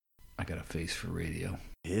I got a face for radio.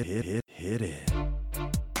 Hit it.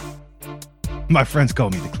 My friends call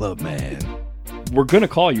me the club man. We're gonna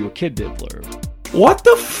call you a kid diddler. What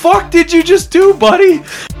the fuck did you just do, buddy?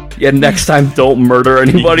 Yeah, next time don't murder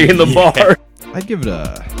anybody in the bar. I'd give it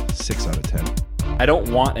a 6 out of 10. I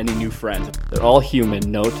don't want any new friends. They're all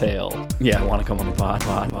human, no tail. Yeah, I want to come on the pod.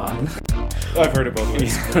 I've heard it both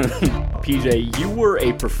ways. PJ, you were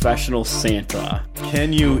a professional Santa.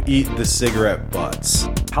 Can you eat the cigarette butts?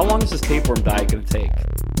 How long is this tapeworm diet gonna take?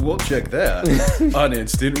 We'll check that on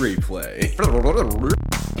Instant Replay.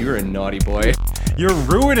 You're a naughty boy. You're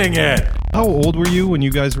ruining it. How old were you when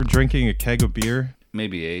you guys were drinking a keg of beer?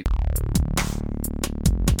 Maybe 8.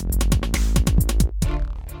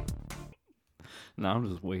 Now I'm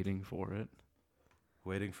just waiting for it.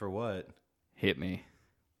 Waiting for what? Hit me.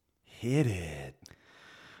 Hit it.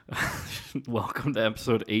 Welcome to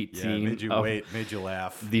episode 18. Yeah, made you wait, made you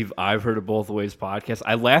laugh. The I've Heard It Both Ways podcast.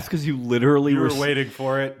 I laughed because you literally You were waiting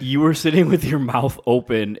for it. You were sitting with your mouth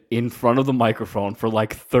open in front of the microphone for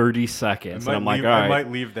like 30 seconds. And I'm like, all right. I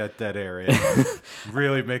might leave that dead area.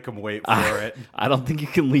 Really make them wait for it. I don't think you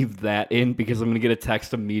can leave that in because I'm going to get a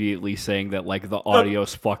text immediately saying that like the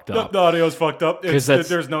audio's fucked up. The audio's fucked up.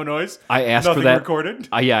 There's no noise. I asked Nothing for that. Recorded.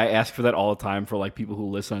 I ask for that all the time for like people who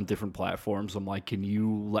listen on different platforms. I'm like, can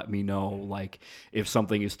you let me know like if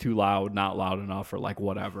something is too loud, not loud enough, or like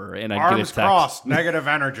whatever? And I'd get a Arms text. crossed. Negative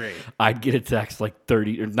energy. I'd get a text like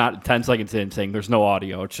 30 or not 10 seconds in saying there's no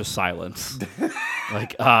audio, it's just silence.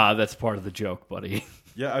 Like, that's part of the joke, buddy.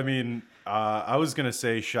 Yeah, I mean, I was gonna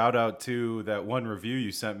say shout out to that one review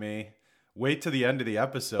you sent me. Wait to the end of the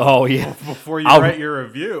episode. Oh yeah, before you write your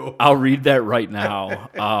review. I'll read that right now.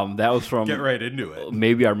 That was from Get right into it.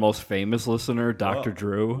 Maybe our most famous listener, Dr.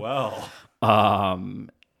 Drew. Well,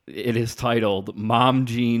 it is titled "Mom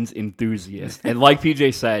Jeans Enthusiast," and like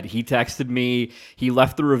PJ said, he texted me. He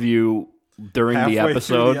left the review during the halfway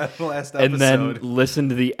episode, through the last and then episode. listened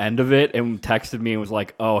to the end of it and texted me and was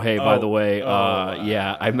like, "Oh, hey, by the way,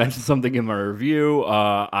 yeah, I mentioned something in my review.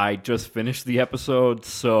 I just finished the episode,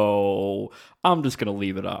 so I'm just gonna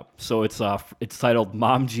leave it up." So it's titled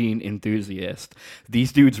 "Mom Jean Enthusiast."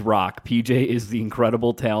 These dudes rock. PJ is the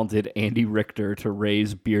incredible, talented Andy Richter to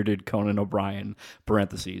raise bearded Conan O'Brien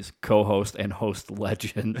 (parentheses co-host and host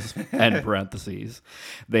legends) end parentheses.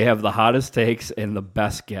 They have the hottest takes and the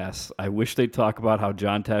best guests. I wish they'd talk about how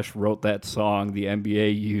John Tesh wrote that song the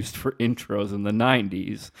NBA used for intros in the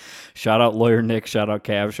 90s. Shout out Lawyer Nick. Shout out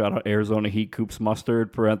Cav. Shout out Arizona Heat Coops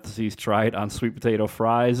Mustard (parentheses try it on sweet potato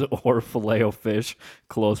fries or filet fish,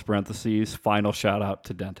 close parentheses. Final shout out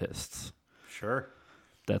to dentists. Sure.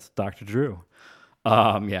 That's Dr. Drew.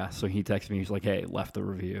 Yeah, so he texted me. He's like, hey, left the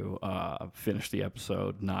review, finished the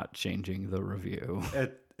episode, not changing the review.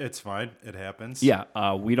 It's fine. It happens.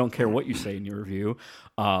 Yeah, we don't care what you say in your review.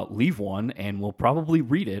 Leave one, and we'll probably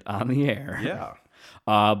read it on the air. Yeah.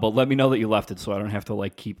 But let me know that you left it so I don't have to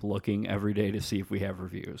like keep looking every day to see if we have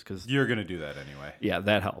reviews. Cause, You're going to do that anyway. yeah,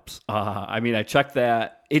 that helps. I mean, I checked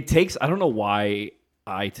that. It takes, I don't know why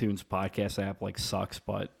iTunes podcast app like sucks,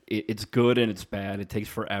 but it's good and it's bad. It takes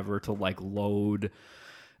forever to like load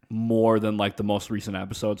more than like the most recent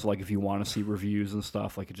episodes. Like if you want to see reviews and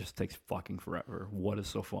stuff, like it just takes fucking forever. What is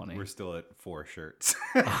so funny? We're still at 4 shirts.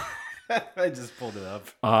 I just pulled it up.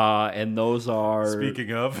 And those are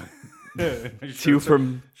Speaking of,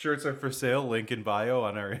 shirts are for sale. Link in bio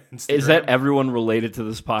on our Instagram. Is that everyone related to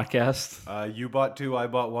this podcast? You bought 2, I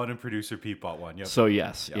bought 1, and producer Pete bought 1. Yep. So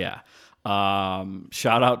yes, yeah.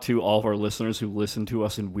 Shout out to all of our listeners who listen to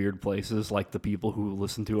us in weird places, like the people who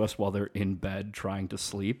listen to us while they're in bed trying to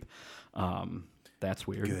sleep. That's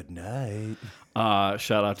weird. Good night.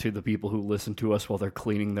 Shout out to the people who listen to us while they're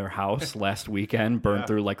cleaning their house last weekend, burned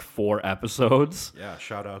through like 4 episodes. Yeah,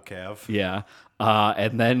 shout out Cav. Yeah.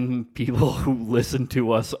 And then people who listen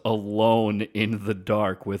to us alone in the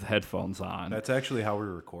dark with headphones on. That's actually how we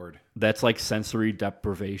record. That's like sensory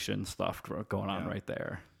deprivation stuff going on right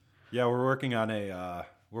there. Yeah, we're working on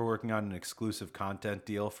an exclusive content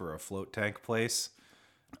deal for a float tank place.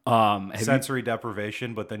 Sensory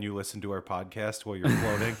deprivation, but then you listen to our podcast while you're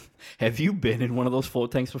floating. Have you been in one of those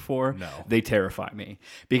float tanks before? No. They terrify me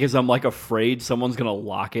because I'm like afraid someone's going to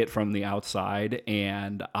lock it from the outside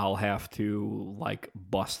and I'll have to like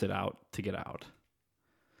bust it out to get out.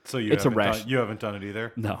 So you It's you haven't done it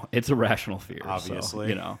either? No, it's a rational fear. Obviously. So,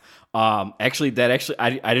 you know. Actually, I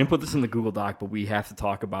didn't put this in the Google Doc, but we have to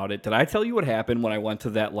talk about it. Did I tell you what happened when I went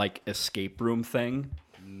to that like escape room thing?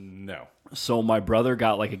 No. So my brother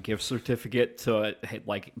got like a gift certificate to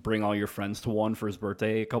like bring all your friends to one for his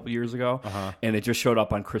birthday a couple years ago, and it just showed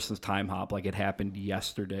up on Kristen's Time Hop. Like it happened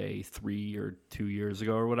yesterday, 3 or 2 years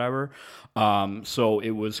ago or whatever. So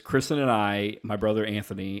it was Kristen and I, my brother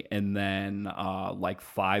Anthony, and then like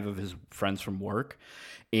 5 of his friends from work,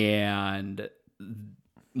 and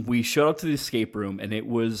we showed up to the escape room, and it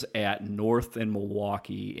was at North and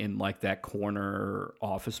Milwaukee in like that corner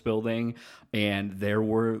office building, and there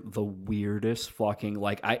were the weirdest fucking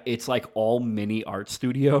it's like all mini art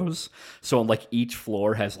studios. So like each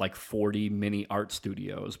floor has like 40 mini art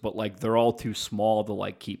studios, but like they're all too small to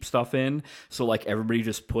like keep stuff in. So like everybody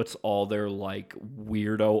just puts all their like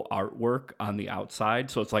weirdo artwork on the outside.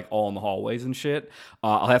 So it's like all in the hallways and shit.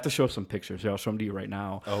 I'll have to show some pictures. I'll show them to you right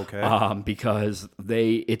now. Okay. Because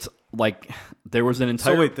it's like there was an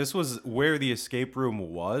entire. So wait, this was where the escape room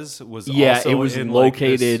was. Yeah, also it was in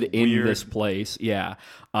located like this in weird, this place. Yeah.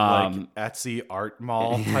 like Etsy art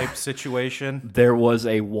mall type situation. There was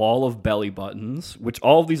a wall of belly buttons, which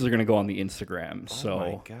all of these are going to go on the Instagram. Oh So,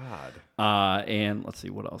 my god. and let's see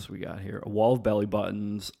what else we got here. A wall of belly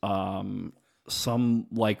buttons. Some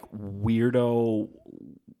like weirdo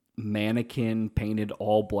mannequin painted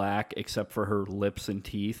all black except for her lips and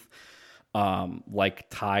teeth. Like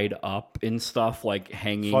tied up and stuff, like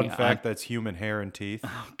hanging. Fun fact: that's human hair and teeth.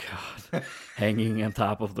 Oh god, hanging on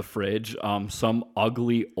top of the fridge. Some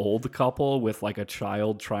ugly old couple with like a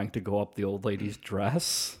child trying to go up the old lady's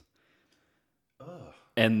dress.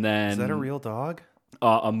 And then Is that a real dog?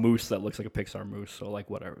 a moose that looks like a Pixar moose? So like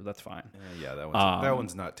whatever, that's fine. Yeah, that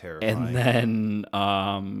one's not terrifying. And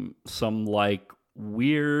then some like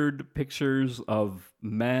weird pictures of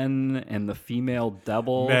men and the female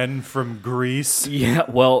devil. Men from Greece. Yeah,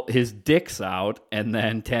 well, his dick's out, and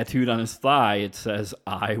then tattooed on his thigh, it says,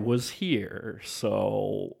 "I was here."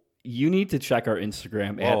 So you need to check our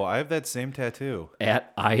Instagram I have that same tattoo.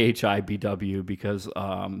 at IHIBW because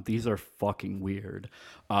these are fucking weird.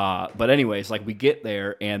 But anyways, like we get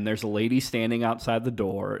there, and there's a lady standing outside the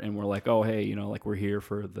door, and we're like, oh, hey, like we're here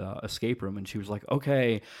for the escape room. And she was like,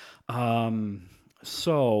 okay,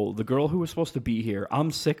 so the girl who was supposed to be here,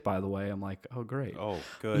 I'm sick, by the way. I'm like, oh, great. Oh,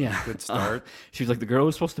 good. Yeah. Good start. She was like, the girl who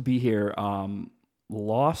was supposed to be here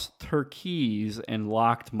lost her keys and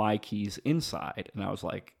locked my keys inside. And I was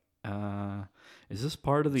like, is this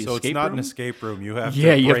part of the So escape it's not room? an escape room. You have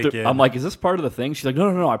Yeah, to you break have to. in. I'm like, is this part of the thing? She's like,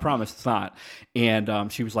 no, I promise it's not.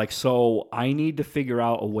 And she was like, so I need to figure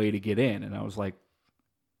out a way to get in. And I was like,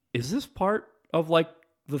 is this part of like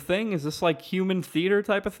the thing? Is this like human theater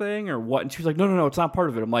type of thing or what? And she was like, no, it's not part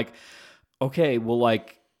of it. I'm like, okay, well,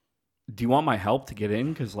 like, do you want my help to get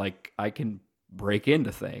in? Because like I can break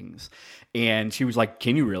into things. And she was like,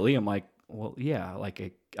 can you really? I'm like, well, yeah,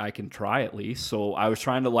 like I can try at least. So I was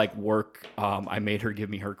trying to like work. I made her give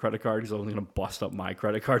me her credit card because I was going to bust up my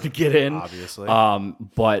credit card to get in. Obviously.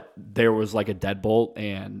 But there was like a deadbolt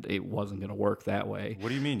and it wasn't going to work that way. What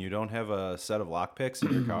do you mean? You don't have a set of lockpicks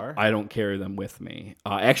in your car? I don't carry them with me.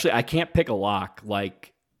 Actually, I can't pick a lock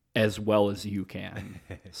like as well as you can.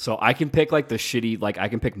 So I can pick like the shitty, like I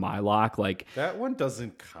can pick my lock. Like That one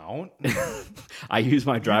doesn't count. I use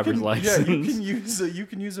my driver's license. Yeah, you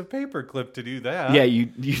can use a paper clip to do that. Yeah, you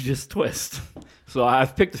just twist. So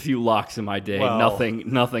I've picked a few locks in my day. Well, nothing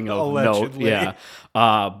of note. allegedly. Yeah.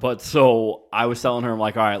 But so I was telling her, I'm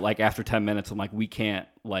like, all right, like after 10 minutes, I'm like, we can't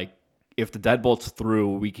like. If the deadbolt's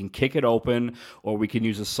through, we can kick it open, or we can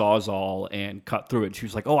use a Sawzall and cut through it. And she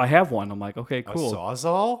was like, "Oh, I have one." I'm like, "Okay, cool." A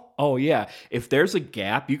Sawzall? Oh yeah, if there's a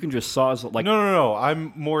gap, you can just Sawzall. Like, No.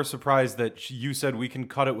 I'm more surprised that you said we can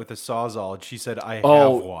cut it with a Sawzall, and she said I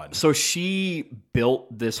have one. So she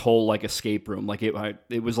built this whole like escape room. Like it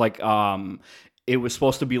was like it was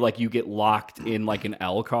supposed to be like you get locked in like an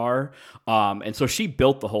L car. And so she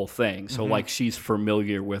built the whole thing. So like she's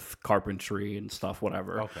familiar with carpentry and stuff,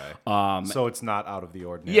 whatever. Okay. So it's not out of the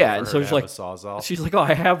ordinary. Yeah, for and her so to she's have like, a Sawzall. she's like, oh,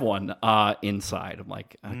 I have one inside. I'm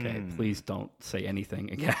like, okay, please don't say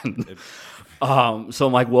anything again. So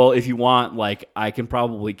I'm like, well, if you want, like, I can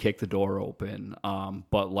probably kick the door open,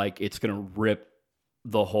 but like it's gonna rip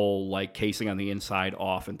the whole like casing on the inside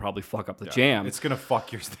off and probably fuck up the jam. It's gonna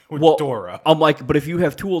fuck your door up. I'm like, but if you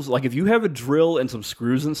have tools, like if you have a drill and some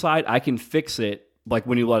screws inside, I can fix it. Like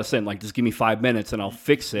when you let us in, like just give me 5 minutes and I'll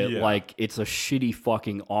fix it. Yeah. Like it's a shitty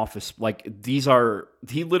fucking office. Like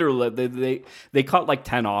he literally they cut like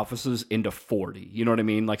 10 offices into 40. You know what I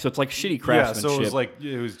mean? Like so it's like shitty Yeah, craftsmanship. so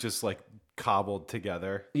it was just like cobbled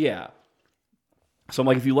together. Yeah. So I'm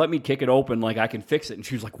like, if you let me kick it open, like I can fix it. And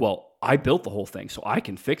she was like, well, I built the whole thing, so I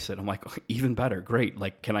can fix it. I'm like, even better, great.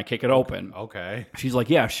 Like, can I kick it open? Okay. She's like,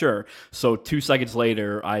 yeah, sure. So 2 seconds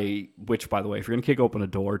later, which by the way, if you're gonna kick open a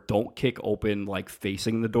door, don't kick open like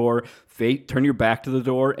facing the door. Turn your back to the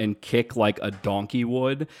door and kick like a donkey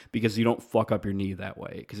would, because you don't fuck up your knee that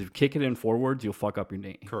way. Because if you kick it in forwards, you'll fuck up your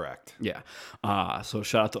knee. Correct. Yeah. So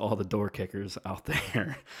shout out to all the door kickers out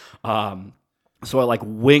there. So I like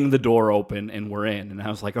wing the door open and we're in. And I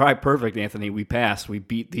was like, all right, perfect, Anthony. We passed. We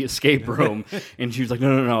beat the escape room. And she was like,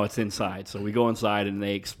 no, it's inside. So we go inside and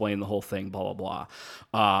they explain the whole thing, blah, blah,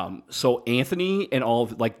 blah. So Anthony and all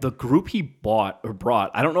of like the group he brought,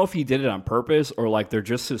 I don't know if he did it on purpose or like they're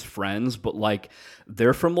just his friends, but like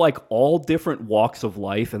they're from like all different walks of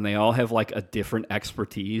life and they all have like a different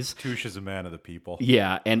expertise. Touche is a man of the people.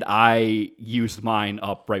 Yeah, and I used mine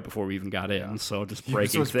up right before we even got in, so just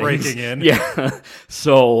breaking things. Breaking in. Yeah.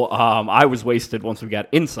 So I was wasted once we got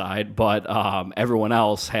inside, but everyone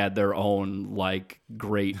else had their own like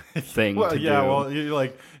great thing to do. Well, you're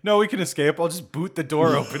like, no, we can escape. I'll just boot the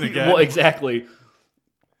door open again. Well, exactly.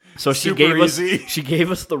 So she Super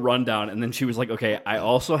gave us the rundown, and then she was like, okay, I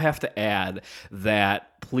also have to add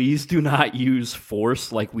that please do not use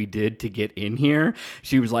force like we did to get in here.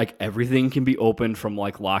 She was like, everything can be opened from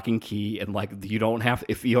like lock and key, and like you don't have,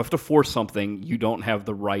 if you have to force something, you don't have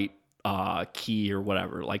the right key or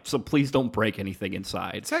whatever. Like, so please don't break anything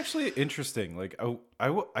inside. It's actually interesting. Like,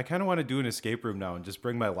 I kind of want to do an escape room now and just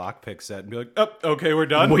bring my lockpick set and be like, oh, okay, we're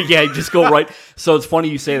done. Well, yeah, just go right. So it's funny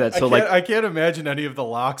you say that. So I can't imagine any of the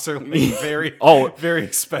locks are like very, very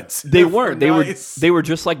expensive. They weren't. Nice. They were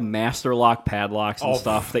just like master lock padlocks and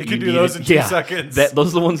stuff that you you can do needed. those in 2 seconds. Those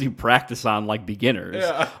are the ones you practice on like beginners.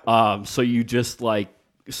 Yeah. So you just like.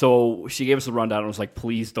 So she gave us a rundown and was like,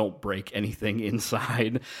 please don't break anything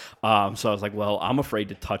inside. So I was like, well, I'm afraid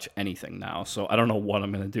to touch anything now. So I don't know what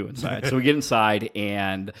I'm going to do inside. So we get inside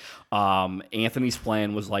and Anthony's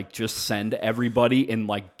plan was like, just send everybody in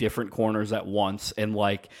like different corners at once and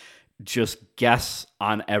like just guess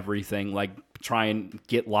on everything. Like try and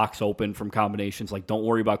get locks open from combinations. Like don't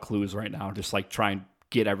worry about clues right now. Just like try and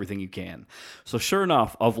get everything you can. So sure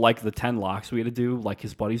enough, of like the 10 locks we had to do, like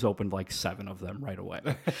his buddies opened like 7 of them right away.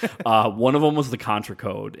 One of them was the Contra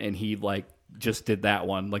code, and he like just did that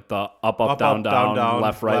one, like the up, down,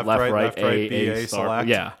 left, right, A, start. Select.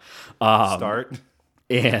 Yeah. Start.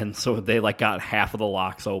 And so they like got half of the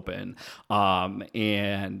locks open.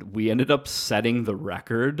 And we ended up setting the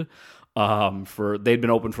record they'd been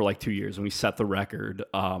open for like 2 years, and we set the record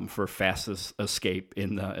for fastest escape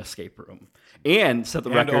in the escape room, and set the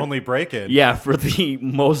record only break in. Yeah, for the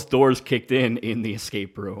most doors kicked in the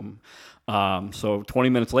escape room. So 20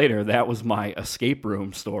 minutes later, that was my escape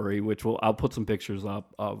room story, which I'll put some pictures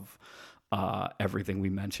up of everything we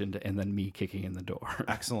mentioned, and then me kicking in the door.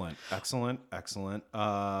 Excellent.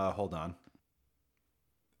 Hold on,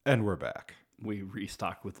 and we're back. We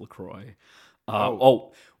restocked with LaCroix.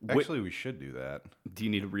 Actually, we should do that. Do you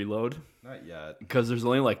need a reload? Not yet. Because there's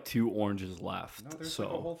only like 2 oranges left. No, there's like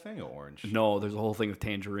a whole thing of orange. No, there's a whole thing of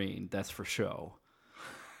tangerine. That's for show.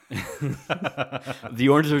 The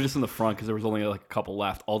oranges are just in the front because there was only like a couple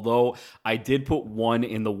left. Although I did put one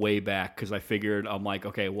in the way back because I figured, I'm like,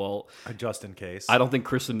 okay, well, just in case. I don't think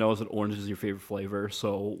Kristen knows that orange is your favorite flavor,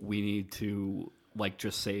 so we need to like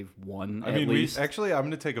just save one. I mean, least. I'm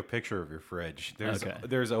going to take a picture of your fridge.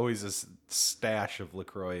 There's always this stash of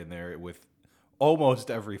LaCroix in there with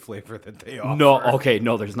almost every flavor that they offer.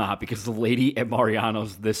 No, there's not, because the lady at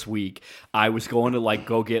Mariano's this week, I was going to like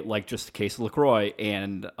go get like just a case of LaCroix,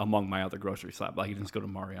 and among my other grocery shop, like you just go to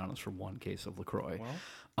Mariano's for 1 case of LaCroix.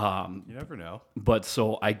 Well, you never know. But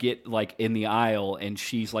so I get like in the aisle and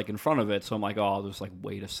she's like in front of it, so I'm like, oh, I'll just like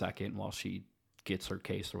wait a second while she gets her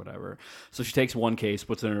case or whatever. So she takes 1 case,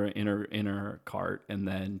 puts it in her cart, and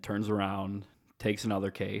then turns around, takes another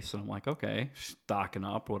case, and I'm like, okay, stocking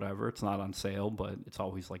up, whatever. It's not on sale, but it's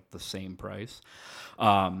always like the same price.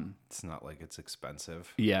 It's not like it's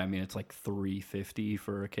expensive. Yeah, I mean it's like $3.50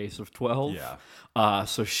 for a case of 12. Yeah.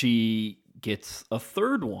 So she gets a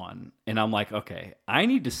 3rd one, and I'm like, okay, I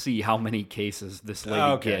need to see how many cases this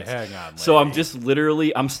lady gets. Hang on, lady. So I'm just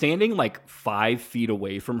literally, I'm standing like 5 feet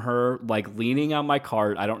away from her, like leaning on my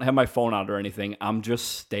cart. I don't have my phone out or anything. I'm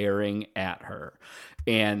just staring at her.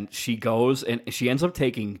 And she goes and she ends up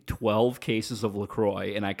taking 12 cases of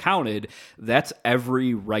LaCroix. And I counted, that's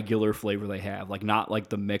every regular flavor they have. Like not like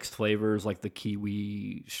the mixed flavors, like the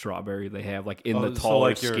kiwi strawberry they have, like in the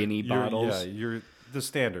taller, skinny bottles. Yeah, the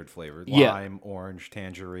standard flavor. Lime, orange,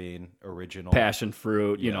 tangerine, original. Passion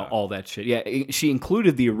fruit, you know, all that shit. Yeah, she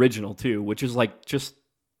included the original too, which is like just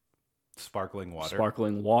sparkling water.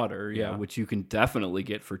 Sparkling water, Yeah. which you can definitely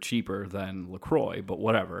get for cheaper than LaCroix, but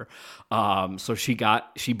whatever. So she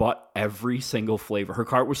bought every single flavor. Her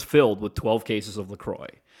cart was filled with 12 cases of LaCroix.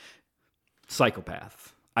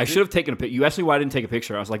 Psychopath. I should have taken a picture. You asked me why I didn't take a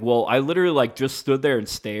picture. I was like, well, I literally like just stood there and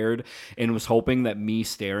stared and was hoping that me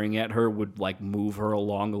staring at her would like move her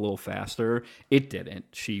along a little faster. It didn't.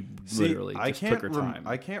 She literally just took her time.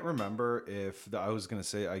 I can't remember if I was going to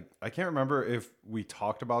say, I can't remember if we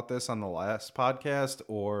talked about this on the last podcast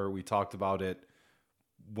or we talked about it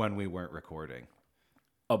when we weren't recording.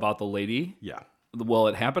 About the lady? Yeah. Well,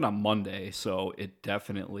 it happened on Monday, so it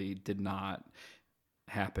definitely did not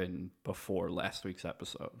happen before last week's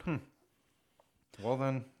episode. Well,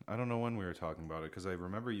 then I don't know when we were talking about it because I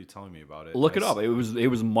remember you telling me about it. Look it up. It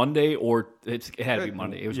was Monday, or it had to be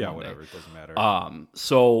Monday. It was Monday. Whatever. It doesn't matter.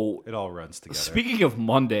 So it all runs together. Speaking of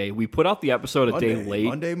Monday, we put out the episode a day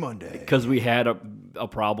late. Monday. Because we had a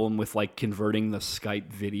problem with like converting the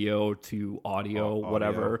Skype video to audio,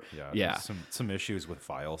 whatever. Yeah. Some issues with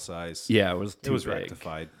file size. Yeah, it was too big.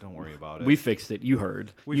 Rectified. Don't worry about it. We fixed it. You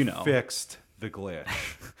heard. We fixed the glitch.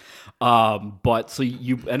 But so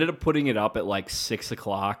you ended up putting it up at like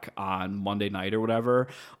 6:00 on Monday night or whatever.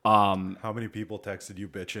 How many people texted you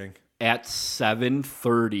bitching? At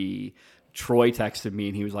 7:30, Troy texted me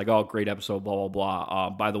and he was like, "Oh, great episode, blah blah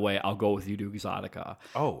blah. By the way, I'll go with you to Exotica."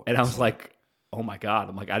 Oh, and I was like, "Oh my god!"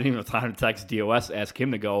 I'm like, I didn't even have time to text DOS, ask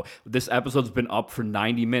him to go. This episode's been up for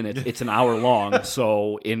 90 minutes. It's an hour long,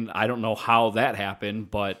 so I don't know how that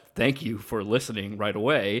happened, but thank you for listening right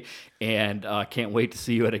away, and can't wait to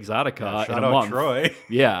see you at Exotica in a month. Troy.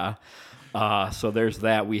 Yeah. So there's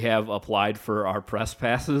that. We have applied for our press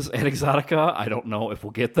passes at Exotica. I don't know if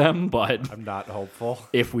we'll get them, but I'm not hopeful.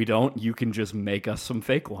 If we don't, you can just make us some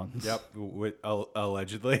fake ones. Yep,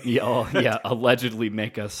 allegedly. Yeah, allegedly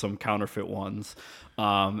make us some counterfeit ones.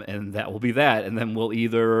 And that will be that. And then we'll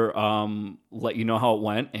either let you know how it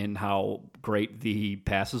went and how great the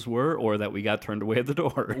passes were, or that we got turned away at the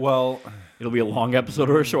door. Well, it'll be a long episode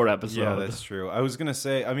or a short episode. Yeah, that's true. I was going to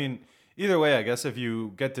say, I mean, either way, I guess if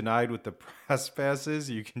you get denied with the press passes,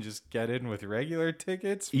 you can just get in with regular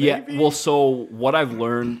tickets. Maybe? Yeah, well, so what I've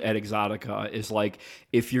learned at Exotica is like,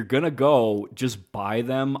 if you're going to go, just buy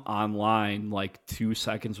them online like 2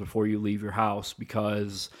 seconds before you leave your house,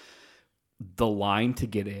 because the line to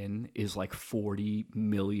get in is like 40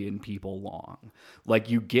 million people long. Like,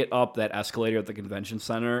 you get up that escalator at the convention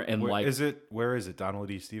center and where is it? Donald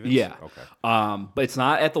E. Stevens? Yeah. Okay. But it's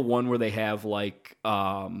not at the one where they have like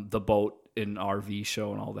the boat and RV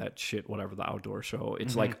show and all that shit, whatever, the outdoor show.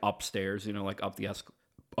 It's like upstairs, like up the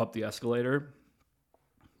escalator.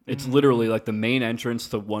 It's literally like the main entrance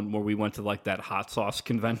to one where we went to like that hot sauce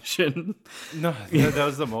convention. No, that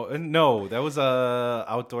was that was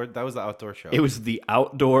the outdoor show. It was the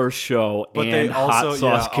outdoor show, but and they also, hot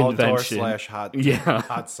sauce convention.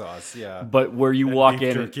 Hot sauce, yeah. But where you walk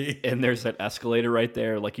in jerky. And there's that escalator right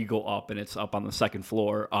there, like you go up and it's up on the second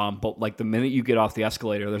floor. But like the minute you get off the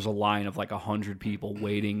escalator, there's a line of like 100 people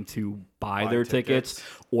waiting to buy their tickets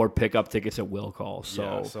or pick up tickets at will call.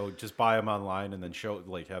 So just buy them online and then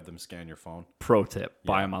have them scan your phone. Pro tip: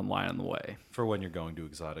 buy them online on the way for when you're going to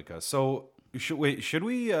Exotica. So should we?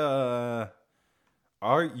 You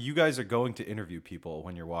guys are going to interview people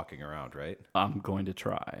when you're walking around, right? I'm going to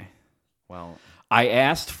try. Well, I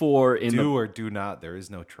asked for or do not. There is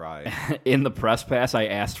no try. In the press pass, I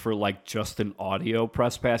asked for like just an audio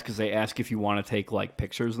press pass because they ask if you want to take like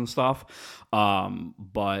pictures and stuff.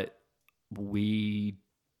 But we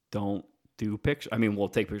don't do pictures. I mean, we'll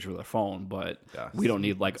take pictures with our phone, but we don't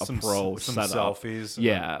need like a pro setup. Selfies.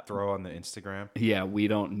 Yeah, throw on the Instagram. Yeah, we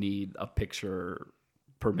don't need a picture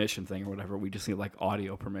permission thing or whatever. We just need like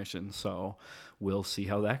audio permission. So we'll see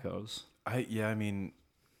how that goes. I mean,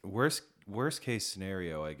 worst case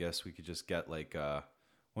scenario, I guess we could just get like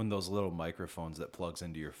one of those little microphones that plugs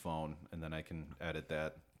into your phone, and then I can edit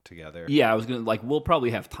that together. Yeah, I was gonna we'll probably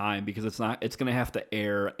have time because it's gonna have to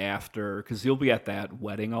air after, because you'll be at that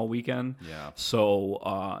wedding all weekend. Yeah.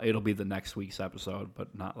 So it'll be the next week's episode,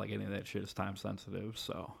 but not like any of that shit is time sensitive.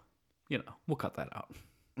 So we'll cut that out.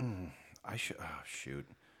 I should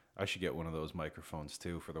get one of those microphones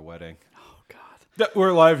too for the wedding. Oh God.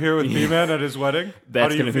 We're live here with B-Man at his wedding. How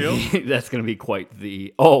do you feel? That's going to be quite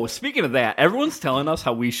the... Oh, speaking of that, everyone's telling us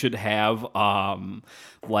how we should have,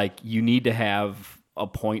 you need to have a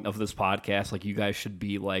point of this podcast. Like, you guys should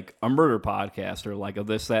be like a murder podcast or like a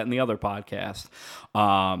this, that, and the other podcast.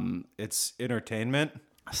 It's entertainment.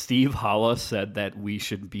 Steve Holla said that we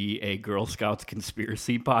should be a Girl Scouts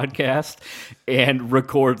conspiracy podcast and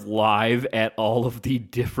record live at all of the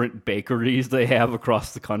different bakeries they have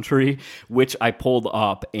across the country, which I pulled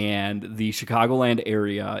up. And the Chicagoland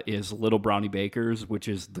area is Little Brownie Bakers, which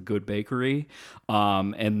is the good bakery.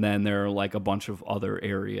 And then there are like a bunch of other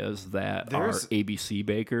areas that are ABC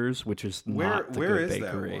Bakers, which is not the good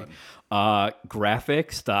bakery. That one?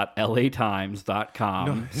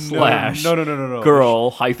 Graphics.latimes.com No.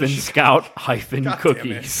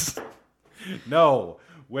 girl-scout-cookies. No.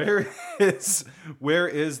 Where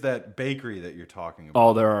is that bakery that you're talking about?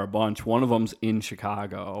 Oh, there are a bunch. One of them's in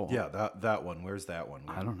Chicago. Yeah, that one. Where's that one?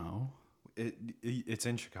 I don't know. It's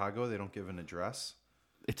in Chicago. They don't give an address.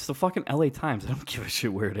 It's the fucking LA Times. I don't give a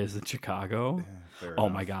shit where it is in Chicago. Oh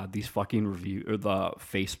my God, these fucking the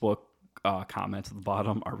Facebook comments at the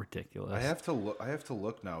bottom are ridiculous. I have to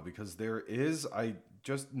look now because I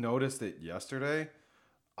just noticed it yesterday.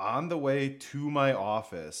 On the way to my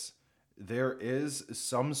office, there is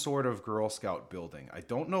some sort of Girl Scout building. I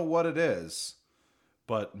don't know what it is,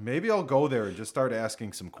 but maybe I'll go there and just start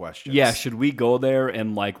asking some questions. Yeah, should we go there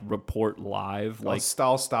and like report live?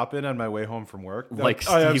 I'll stop in on my way home from work. Like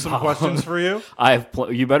I have Steve some Holland. questions for you.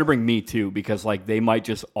 You better bring me too, because like they might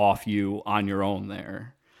just off you on your own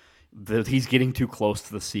there. He's getting too close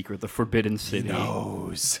to the secret, the Forbidden City. He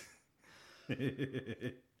knows.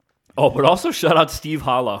 Oh, but also shout out Steve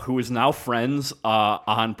Holla, who is now friends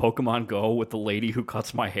on Pokemon Go with the lady who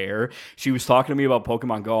cuts my hair. She was talking to me about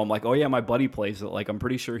Pokemon Go. I'm like, oh yeah, my buddy plays it. Like, I'm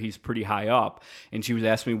pretty sure he's pretty high up. And she was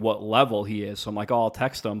asking me what level he is. So I'm like, oh, I'll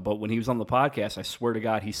text him. But when he was on the podcast, I swear to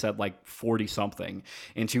God, he said like 40 something.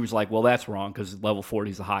 And she was like, well, that's wrong because level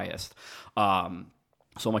 40 is the highest.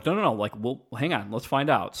 So I'm like, no. Like, well, hang on. Let's find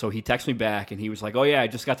out. So he texted me back, and he was like, oh, yeah, I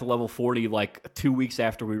just got to level 40 like 2 weeks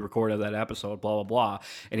after we recorded that episode, blah, blah, blah.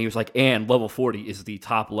 And he was like, and level 40 is the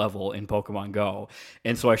top level in Pokemon Go.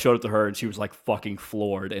 And so I showed it to her, and she was like fucking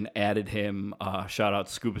floored and added him, shout out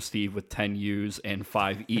Scuba Steve with 10 U's and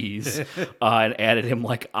 5 E's, and added him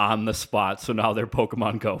like on the spot. So now they're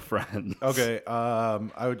Pokemon Go friends. Okay.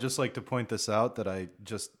 I would just like to point this out that I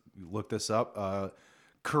just looked this up.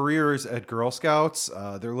 Careers at Girl Scouts.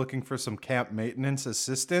 They're looking for some camp maintenance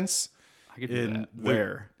assistants. I could do that.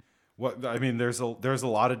 Where? What I mean, there's a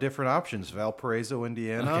lot of different options. Valparaiso,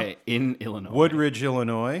 Indiana. Okay, in Illinois. Woodridge,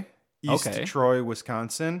 Illinois. East Okay. Troy,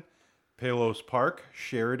 Wisconsin. Palos Park,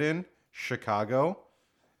 Sheridan, Chicago,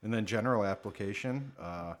 and then general application.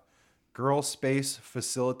 Girl Space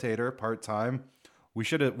Facilitator, part time. We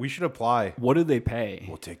should apply. What do they pay?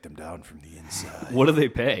 We'll take them down from the inside. What do they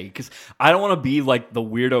pay? Because I don't want to be like the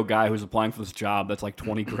weirdo guy who's applying for this job that's like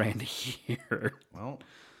 20 grand a year. Well,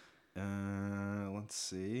 let's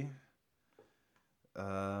see.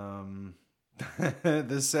 The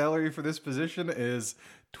salary for this position is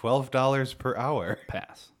 $12 per hour.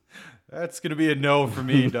 Pass. That's gonna be a no for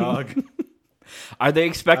me, dog. Are they I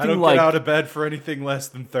expecting don't like? get out of bed for anything less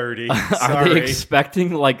than 30. Are Sorry. they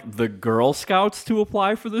expecting like the Girl Scouts to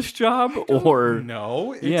apply for this job, or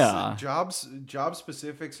No, it's, Yeah. Job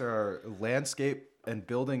specifics are landscape and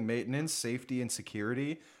building maintenance, safety and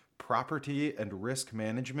security, property and risk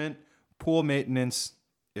management, pool maintenance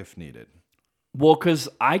if needed. Well, because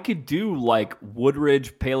I could do like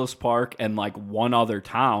Woodridge, Palos Park, and like one other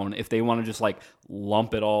town if they want to just like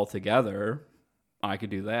lump it all together. I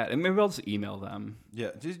could do that, and maybe I'll just email them.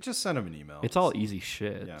 Yeah, just send them an email. It's all easy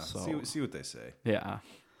shit. Yeah, So. see what they say. Yeah.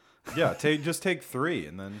 Yeah, take 3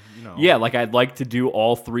 and then, Yeah, like I'd like to do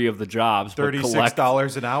all 3 of the jobs, but collect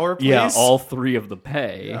 $36 an hour, please. Yeah, all 3 of the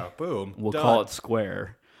pay. Yeah, boom. We'll done. call it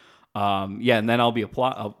square. Yeah, and then I'll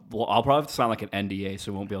probably have to sign like an NDA,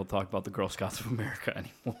 so we won't be able to talk about the Girl Scouts of America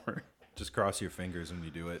anymore. Just cross your fingers when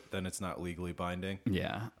you do it. Then it's not legally binding.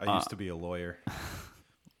 Yeah, I used to be a lawyer.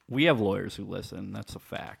 we have lawyers who listen. That's a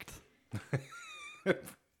fact.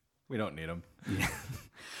 We don't need them.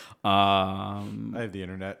 I have the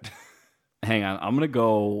internet. Hang on, I'm gonna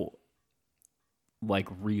go like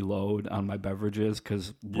reload on my beverages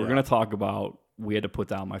because we're gonna talk about. We had to put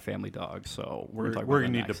down my family dog, so we're gonna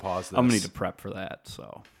need to pause this. I'm gonna need to prep for that.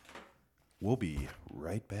 So we'll be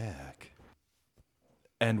right back,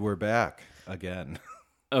 and we're back again.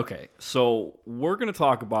 Okay, so we're gonna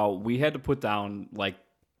talk about. We had to put down like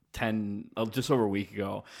just over a week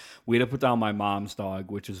ago. We had to put down my mom's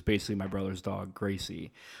dog, which is basically my brother's dog,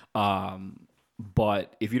 Gracie.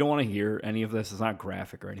 But if you don't want to hear any of this, it's not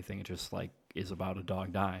graphic or anything. It just like is about a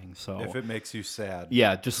dog dying. So if it makes you sad,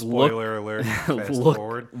 yeah, just spoiler alert. Fast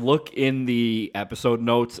forward. Look in the episode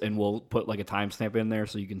notes, and we'll put like a timestamp in there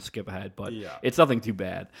so you can skip ahead. But yeah, it's nothing too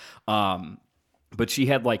bad. But she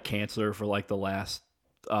had like cancer for like the last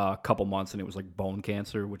a couple months, and it was like bone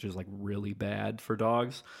cancer, which is like really bad for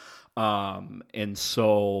dogs. And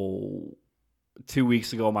so 2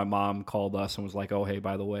 weeks ago, my mom called us and was like, oh, hey,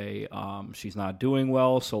 by the way, she's not doing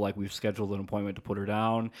well. So like we've scheduled an appointment to put her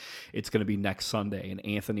down. It's going to be next Sunday. And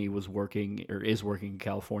Anthony is working in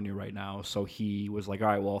California right now. So he was like, all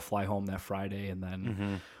right, well, I'll fly home that Friday and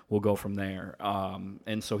then we'll go from there.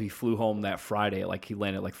 And so he flew home that Friday. Like he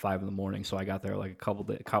landed like 5 a.m. So I got there like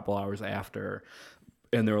a couple hours after.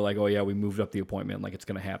 And they were like, oh, yeah, we moved up the appointment. Like it's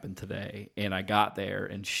going to happen today. And I got there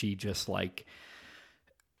and she just like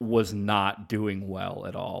was not doing well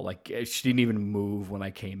at all. Like she didn't even move when I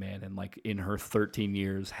came in, and like in her 13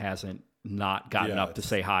 years hasn't not gotten up to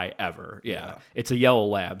say hi ever. Yeah. It's a yellow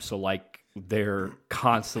lab, so like they're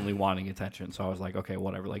constantly wanting attention. So I was like, okay,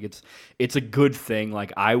 whatever. Like it's a good thing.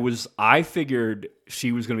 Like I figured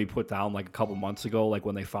she was going to be put down like a couple months ago, like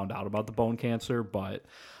when they found out about the bone cancer, but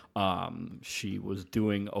she was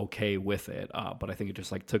doing okay with it. But I think it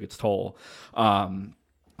just like took its toll.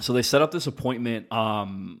 So they set up this appointment.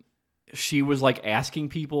 She was like asking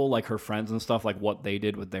people, like her friends and stuff, like what they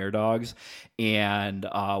did with their dogs. And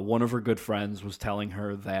one of her good friends was telling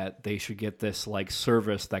her that they should get this like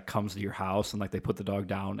service that comes to your house, and like they put the dog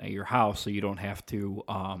down at your house so you don't have to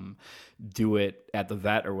do it at the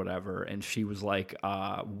vet or whatever. And she was like,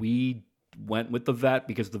 we went with the vet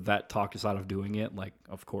because the vet talked us out of doing it. Like,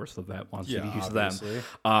 of course, the vet wants you to use obviously.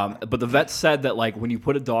 them. But the vet said that, like, when you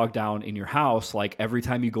put a dog down in your house, like, every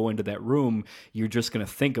time you go into that room, you're just going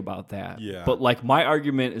to think about that. Yeah. But, like, my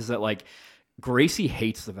argument is that, like, Gracie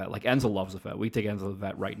hates the vet. Like, Enza loves the vet. We take Enza to the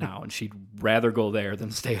vet right now, and she'd rather go there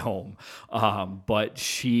than stay home. But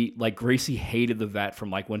Gracie hated the vet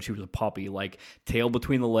from, like, when she was a puppy. Like, tail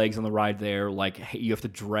between the legs on the ride there. Like, you have to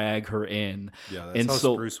drag her in. Yeah, that's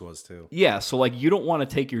how Spruce was, too. Yeah, so, like, you don't want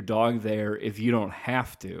to take your dog there if you don't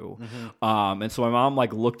have to. And so my mom,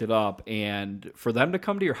 like, looked it up, and for them to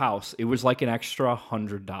come to your house, it was, like, an extra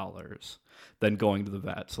 $100 than going to the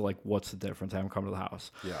vet. So, like, what's the difference? Have them come to the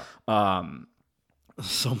house. Yeah.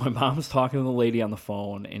 So my mom's talking to the lady on the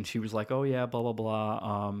phone, and she was like, oh, yeah, blah, blah,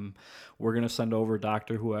 blah. We're going to send over a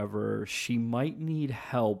doctor, whoever. She might need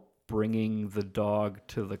help bringing the dog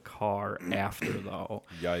to the car after, though.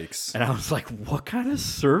 Yikes. And I was like, what kind of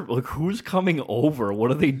service? Like, who's coming over? What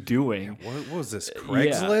are they doing? What was this,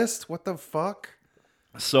 Craigslist? What the fuck?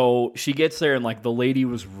 So she gets there, and like the lady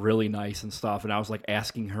was really nice and stuff, and I was like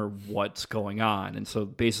asking her what's going on. And so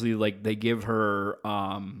basically, like, they give her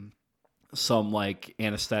some like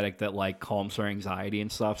anesthetic that like calms her anxiety and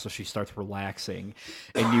stuff, so she starts relaxing,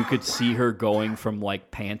 and you could see her going from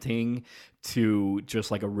like panting to just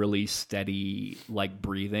like a really steady like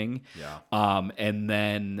breathing. And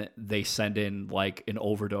then they send in like an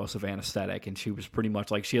overdose of anesthetic, and she was pretty much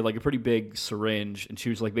like, she had like a pretty big syringe, and she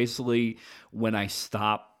was like, basically when I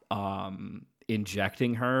stop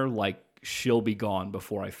injecting her, like she'll be gone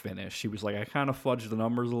before I finish. She was like, I kind of fudged the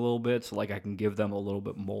numbers a little bit so like I can give them a little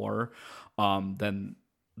bit more than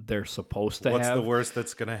they're supposed to have. What's the worst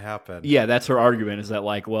that's going to happen? Yeah, that's her argument, is that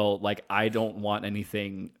like, well, like I don't want a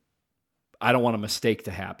mistake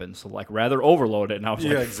to happen. So like rather overload it. And I was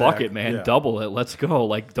like, fuck it, man, double it. Let's go.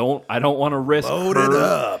 Like I don't want to risk Load it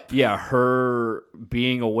up. Yeah, her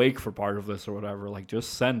being awake for part of this or whatever. Like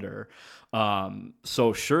just send her.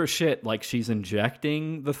 So sure as shit, like she's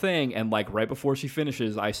injecting the thing, and like right before she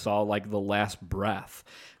finishes, I saw like the last breath.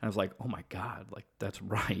 And I was like, oh my God, like that's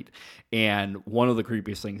right. And one of the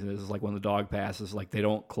creepiest things is like when the dog passes, like they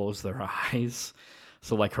don't close their eyes.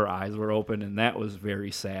 So like her eyes were open, and that was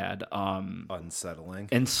very sad. Unsettling.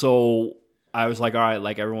 And so I was like, all right,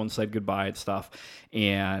 like everyone said goodbye and stuff.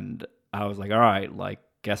 And I was like, all right, like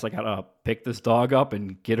guess I gotta pick this dog up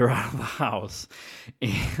and get her out of the house.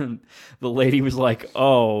 And the lady was like,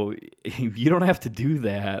 oh, you don't have to do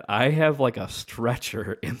that. I have like a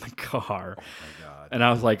stretcher in the car. Oh my God. And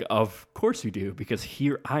I was like, of course you do, because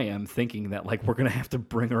here I am thinking that like we're gonna have to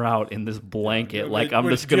bring her out in this blanket. Like I'm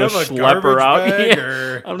just gonna schlep her out.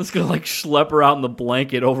 Yeah, I'm just gonna like schlep her out in the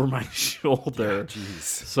blanket over my shoulder. Jeez.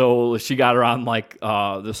 So she got her on like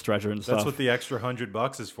the stretcher and stuff. That's what the extra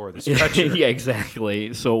 $100 is for, the stretcher. Yeah,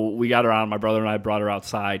 exactly. So we got her on. My brother and I brought her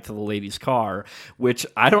outside to the lady's car, which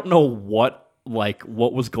I don't know what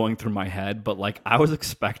was going through my head, but like I was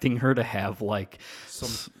expecting her to have like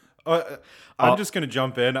I'm just going to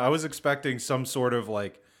jump in. I was expecting some sort of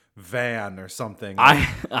like van or something.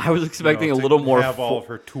 I was expecting to a little more have all of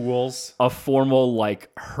her tools. a formal like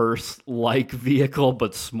hearse-like vehicle,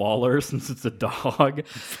 but smaller since it's a dog.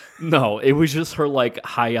 No, it was just her like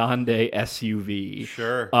Hyundai SUV.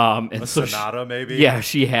 Sure. And A so Sonata, maybe? Yeah,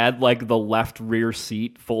 she had like the left rear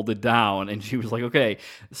seat folded down, and she was like, "Okay,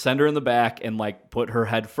 send her in the back and like put her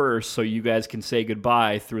head first, so you guys can say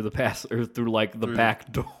goodbye through the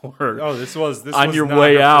back door." Oh, this was on your not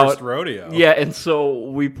way her out. first rodeo. Yeah, and so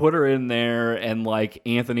we put her in there, and like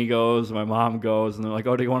Anthony goes, my mom goes, and they're like,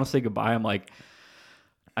 "Oh, do you want to say goodbye?" I'm like,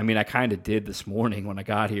 I mean, I kind of did this morning when I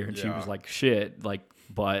got here, and she was like, "Shit," like.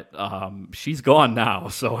 But she's gone now,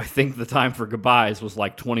 so I think the time for goodbyes was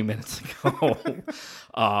like 20 minutes ago.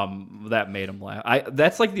 That made him laugh.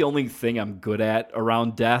 That's like the only thing I'm good at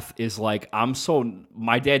around death is like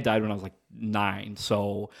my dad died when I was like 9,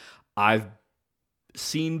 so I've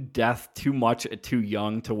seen death too much at too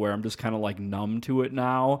young to where I'm just kind of like numb to it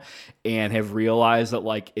now, and have realized that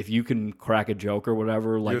like if you can crack a joke or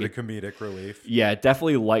whatever, like You're the comedic relief. Yeah, it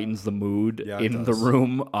definitely lightens the mood in the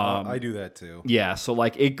room. I do that too. Yeah, so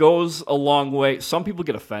like it goes a long way. Some people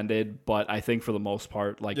get offended, but I think for the most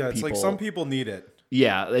part, like It's like some people need it.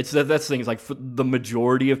 Yeah, that's the thing. It's like for the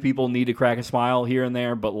majority of people need to crack a smile here and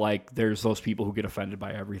there, but like there's those people who get offended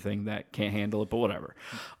by everything that can't handle it. But whatever.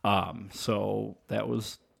 So that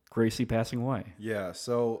was Gracie passing away. Yeah.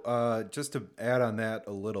 So just to add on that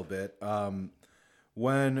a little bit,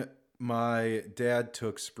 when my dad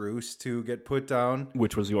took Spruce to get put down,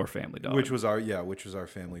 Which was your family dog. which was our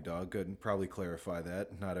family dog. Good, and probably clarify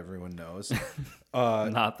that. Not everyone knows.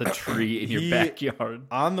 Not the tree in your backyard.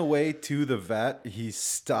 On the way to the vet, he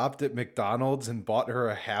stopped at McDonald's and bought her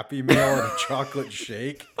a Happy Meal and a chocolate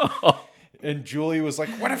shake. And Julie was like,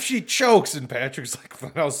 "What if she chokes?" And Patrick's like,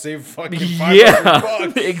 "Then I'll save fucking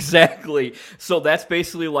 $500." Exactly. So that's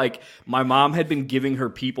basically like my mom had been giving her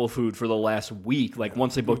people food for the last week, like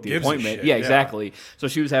once they booked the gives a appointment. shit? Yeah, Yeah. exactly. So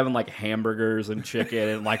she was having like hamburgers and chicken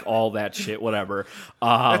and like all that shit, whatever.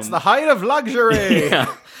 That's the height of luxury.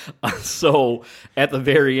 Yeah. So at the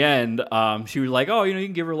very end, she was like, "Oh, you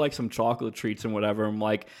can give her like some chocolate treats and whatever." I'm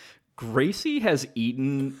like, Gracie has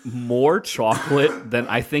eaten more chocolate than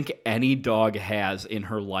I think any dog has in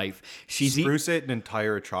her life. Spruce ate an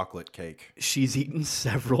entire chocolate cake. She's eaten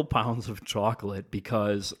several pounds of chocolate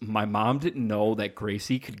because my mom didn't know that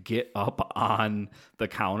Gracie could get up on the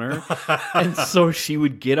counter. And so she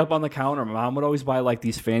would get up on the counter. My mom would always buy like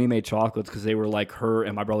these Fannie Mae chocolates because they were like her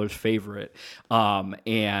and my brother's favorite.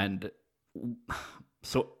 And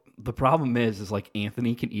so the problem is like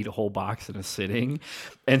Anthony can eat a whole box in a sitting.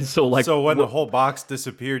 And so like when the whole box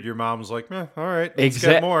disappeared, your mom was like, all right, let's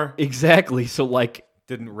get more. Exactly. So like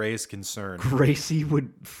didn't raise concern. Gracie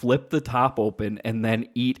would flip the top open and then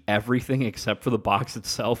eat everything except for the box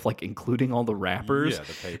itself, like including all the wrappers. Yeah,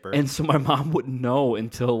 the paper. And so my mom wouldn't know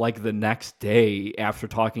until like the next day after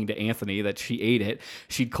talking to Anthony that she ate it.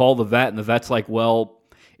 She'd call the vet and the vet's like, "Well,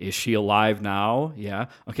 is she alive now?" "Yeah."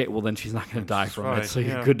 "Okay, well then she's not going to die from it, so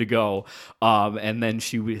you're good to go." And then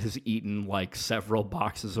she has eaten like several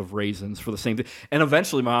boxes of raisins for the same thing. And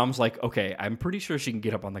eventually my mom's like, "Okay, I'm pretty sure she can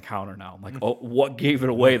get up on the counter now." I'm like, "Oh, what gave it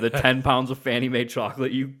away? The 10 pounds of Fannie Mae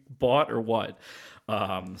chocolate you bought or what?"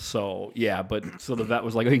 So the vet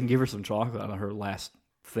was like, "Oh, you can give her some chocolate on her last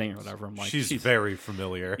thing or whatever." I'm like, she's very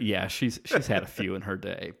familiar. Yeah, she's had a few in her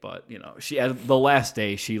day, but she had the last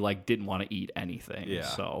day she like didn't want to eat anything. Yeah.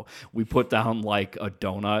 So we put down like a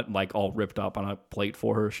donut, like all ripped up on a plate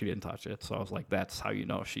for her. She didn't touch it. So I was like, that's how you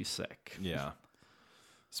know she's sick. Yeah.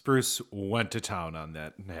 Spruce went to town on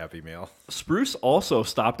that Happy Meal. Spruce also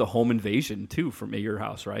stopped a home invasion too from your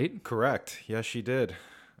house, right? Correct. Yes, she did.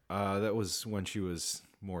 That was when she was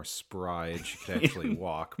more spry and she could actually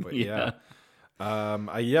walk. But yeah.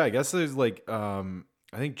 I guess there's like, I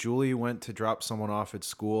think Julie went to drop someone off at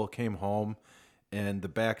school, came home, and the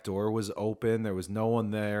back door was open. There was no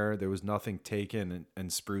one there. There was nothing taken,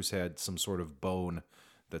 and Spruce had some sort of bone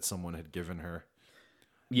that someone had given her.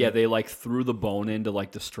 Yeah, they like threw the bone in to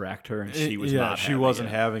like distract her, and she was not. She wasn't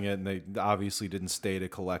having it, and they obviously didn't stay to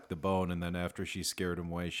collect the bone. And then after she scared him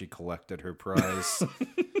away, she collected her prize.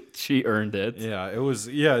 She earned it. Yeah, it was.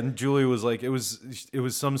 Yeah, and Julie was like, it was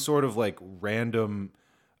some sort of like random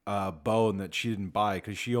bone that she didn't buy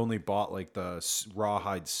because she only bought like the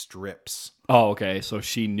rawhide strips. Oh, okay. So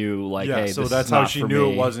she knew like, hey, so this that's is how not she for knew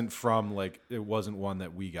me. it wasn't from like it wasn't one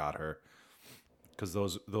that we got her.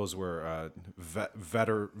 Because those were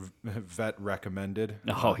vet recommended.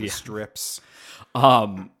 Oh, the yeah. strips.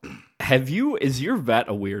 Is your vet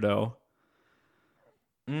a weirdo?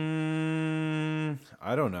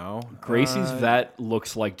 I don't know. Gracie's vet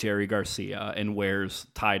looks like Jerry Garcia and wears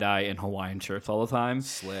tie-dye and Hawaiian shirts all the time.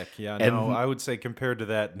 Slick. Yeah, And- no, I would say compared to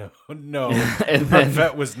that, no. And Our then-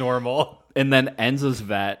 vet was normal. And then Enza's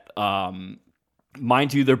vet,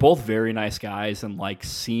 mind you, they're both very nice guys and like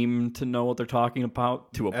seem to know what they're talking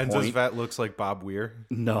about to a Enza's point. vet looks like Bob Weir.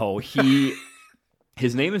 No,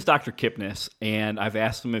 his name is Dr. Kipnis, and I've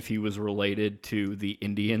asked him if he was related to the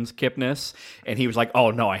Indians Kipnis, and he was like,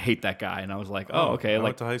 "Oh no, I hate that guy." And I was like, "Oh, okay." I Like,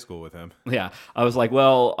 went to high school with him. yeah, I was like,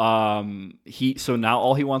 "Well, so now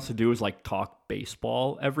all he wants to do is like talk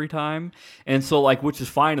baseball every time," and so like, which is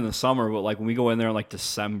fine in the summer, but like when we go in there in like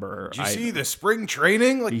December, Did you see the spring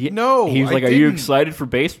training? Like, Yeah, no. he was I like, "Are you didn't." excited for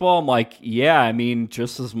baseball?" I'm like, "Yeah, I mean,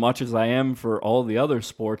 just as much as I am for all the other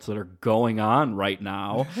sports that are going on right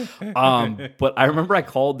now." But I remember I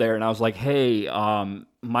called there and I was like, "Hey,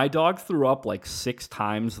 my dog threw up like 6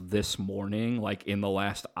 times this morning, like in the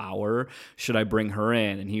last hour. Should I bring her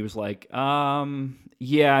in?" And he was like,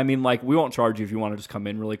 "Yeah, I mean, like we won't charge you if you want to just come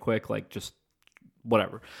in really quick, like just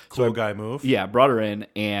whatever." Cool guy move. Yeah, brought her in,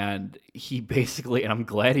 and he basically, and I'm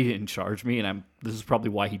glad he didn't charge me, and this is probably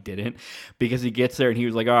why he didn't, because he gets there and he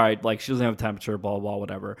was like, "All right, like she doesn't have a temperature, blah blah,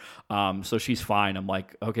 whatever, so she's fine." I'm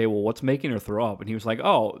like, "Okay, well, what's making her throw up?" And he was like,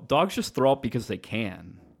 "Oh, dogs just throw up because they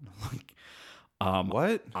can." I'm like,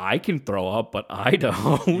 What? I can throw up, but I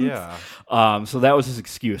don't. Yeah. So that was his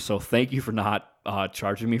excuse. So thank you for not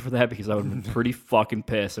charging me for that, because I would have been pretty fucking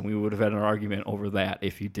pissed, and we would have had an argument over that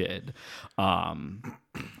if you did.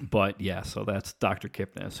 But yeah, so that's Dr.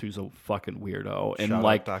 Kipnis, who's a fucking weirdo, and Shout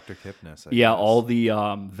like, out Dr. Kipnis. I yeah, guess. all the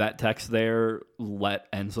vet techs there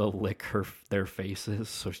let Enza lick their faces,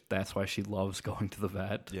 so that's why she loves going to the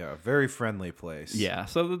vet. Yeah, very friendly place. Yeah,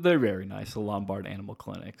 so they're very nice. The Lombard Animal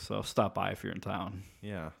Clinic. So stop by if you're in town.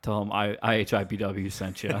 Yeah. Tell them IHIPW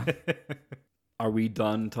sent you. Are we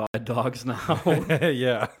done talking dogs now?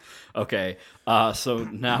 Yeah. Okay. So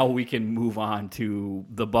now we can move on to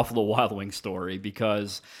the Buffalo Wild Wings story,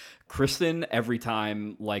 because Kristen, every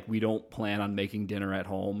time like we don't plan on making dinner at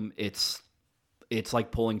home, it's like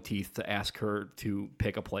pulling teeth to ask her to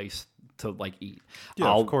pick a place to like eat. Yeah,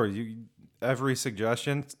 of course. Every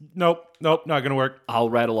suggestion, nope, not gonna work. I'll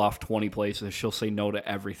rattle off 20 places. She'll say no to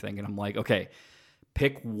everything, and I'm like, okay,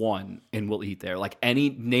 pick one and we'll eat there. Like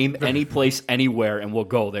name any place anywhere and we'll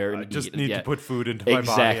go there and I just eat. need Yeah. to put food into my body.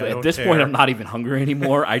 Exactly. I At don't this care. point, I'm not even hungry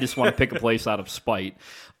anymore. I just want to pick a place out of spite.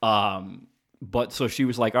 But so she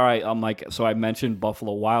was like, all right. I'm like, so I mentioned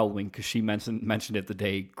Buffalo Wild Wing because she mentioned it the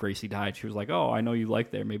day Gracie died. She was like, oh, I know you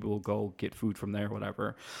like there. Maybe we'll go get food from there,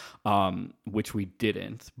 whatever. Which we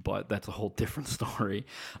didn't, but that's a whole different story.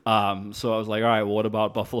 So I was like, all right, well, what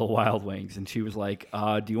about Buffalo Wild Wings? And she was like,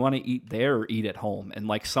 do you want to eat there or eat at home? And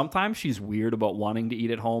like sometimes she's weird about wanting to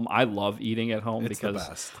eat at home. I love eating at home It's the because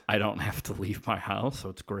best. I don't have to leave my house, so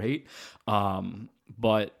it's great.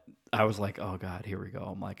 But I was like, oh God, here we go.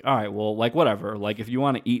 I'm like, all right, well, like whatever. Like if you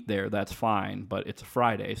want to eat there, that's fine, but it's a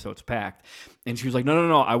Friday, so it's packed. And she was like,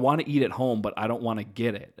 no, I want to eat at home, but I don't want to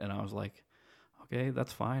get it. And I was like, okay,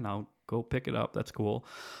 that's fine. I'll go pick it up. That's cool.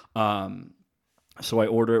 So I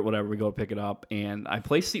order it, whatever, we go pick it up, and I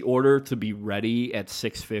place the order to be ready at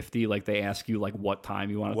 6:50. Like they ask you like what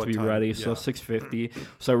time you want it What to be time, ready. So yeah. 6:50.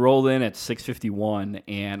 So I rolled in at 6:51,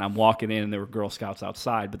 and I'm walking in, and there were Girl Scouts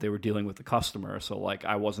outside, but they were dealing with the customer. So like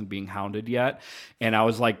I wasn't being hounded yet, and I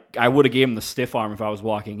was like, I would have gave them the stiff arm if I was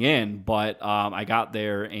walking in, but I got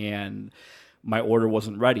there and my order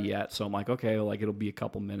wasn't ready yet. So I'm like, okay, well, like it'll be a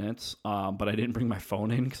couple minutes. But I didn't bring my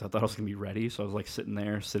phone in because I thought I was going to be ready. So I was like sitting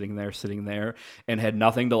there and had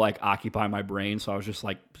nothing to like occupy my brain. So I was just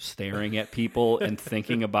like staring at people and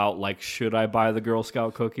thinking about like, should I buy the Girl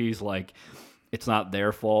Scout cookies? Like, it's not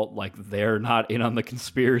their fault. Like they're not in on the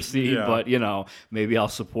conspiracy, Yeah. but you know, maybe I'll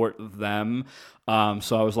support them.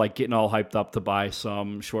 So I was like getting all hyped up to buy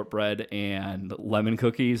some shortbread and lemon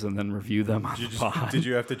cookies and then review them on the pod. Did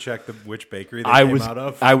you have to check which bakery they I came was out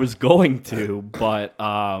of? I was going to, but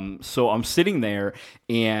so I'm sitting there,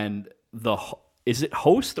 and is it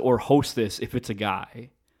host or hostess if it's a guy?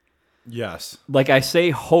 Yes. Like I say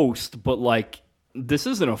host, but like this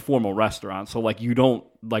isn't a formal restaurant, so like you don't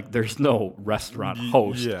like there's no restaurant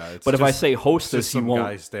host. Yeah. It's but if I just- say it's hostess, just you some won't.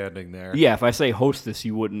 guy standing there. Yeah, if I say hostess,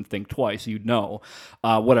 you wouldn't think twice. You'd know.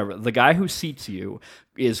 Whatever. The guy who seats you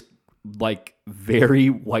is like very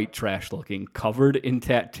white trash looking, covered in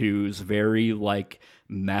tattoos, very like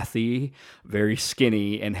methy, very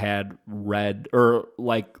skinny, and had red or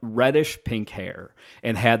like reddish pink hair,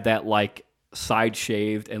 and had that like side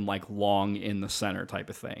shaved and like long in the center type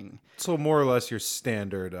of thing. So more or less your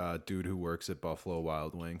standard dude who works at Buffalo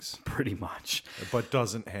Wild Wings, Pretty much. but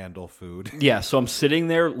doesn't handle food. Yeah, so I'm sitting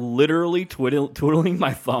there literally twiddling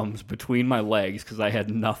my thumbs between my legs because I had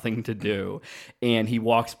nothing to do. And he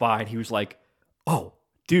walks by and he was like, "Oh,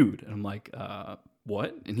 dude." And I'm like,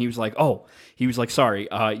 what? And he was like, "Sorry,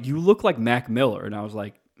 you look like Mac Miller." And I was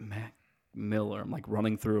like, Mac Miller? I'm like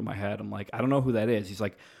running through my head. I'm like, I don't know who that is. He's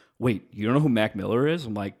like, "Wait, you don't know who Mac Miller is?"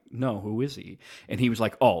 I'm like, "No, who is he?" And he was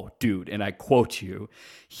like, "Oh, dude," and I quote you,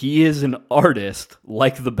 "he is an artist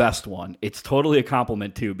like the best one." It's totally a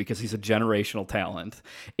compliment too because he's a generational talent.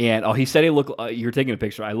 And he said he looked. You're taking a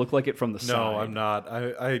picture. I look like it from the side. No, I'm not.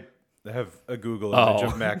 I have a Google image Oh.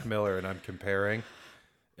 of Mac Miller and I'm comparing,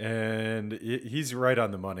 and he's right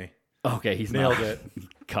on the money. Okay, he's Nailed not. it.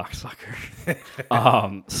 Cocksucker.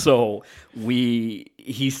 So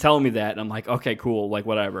he's telling me that, and I'm like, okay, cool, like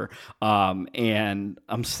whatever. And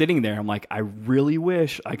I'm sitting there, I'm like, I really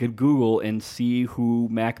wish I could Google and see who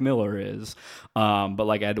Mac Miller is. But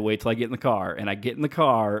like I had to wait till I get in the car, and I get in the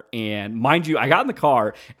car, and mind you, I got in the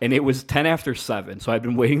car and it was 10 after 7. So I'd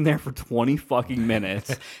been waiting there for 20 fucking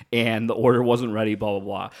minutes and the order wasn't ready, blah,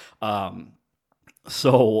 blah, blah.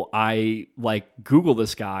 So I like Google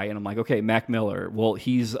this guy and I'm like, okay, Mac Miller. Well,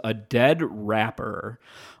 he's a dead rapper.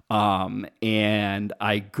 And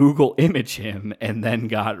I Google image him and then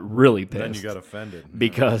got really pissed. Then you got offended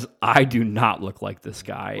because I do not look like this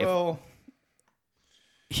guy. Well,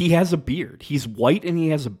 He has a beard. He's white and he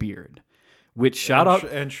has a beard. Which shout out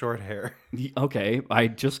and short hair. Okay, I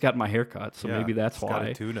just got my hair cut, so Yeah, maybe that's it's got why.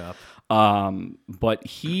 a tune-up. But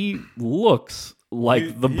he looks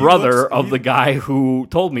like the he brother looks- of he- the guy who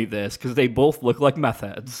told me this because they both look like meth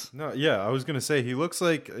heads. No, yeah, I was gonna say he looks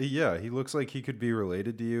like he could be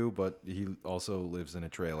related to you, but he also lives in a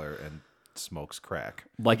trailer and smokes crack.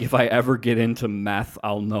 Like if I ever get into meth,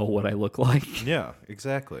 I'll know what I look like. Yeah,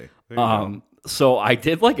 exactly. There you go. So I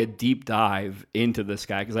did like a deep dive into this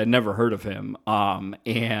guy because I'd never heard of him.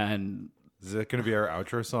 And Is that gonna be our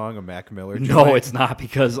outro song, a Mac Miller? no, joint? it's not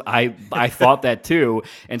because I thought that too.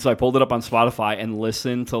 And so I pulled it up on Spotify and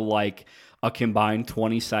listened to like a combined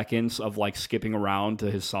 20 seconds of like skipping around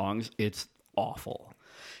to his songs. It's awful.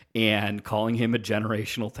 And calling him a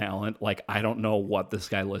generational talent, like I don't know what this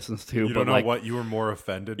guy listens to. You but don't know like, what you were more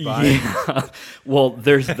offended by. yeah. Well,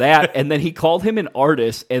 there's that. And then he called him an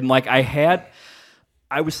artist. And like I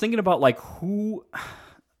was thinking about like who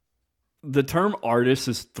the term artist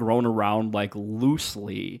is thrown around like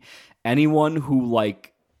loosely. Anyone who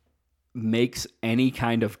like makes any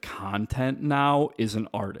kind of content now is an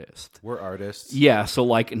artist. We're artists. Yeah. So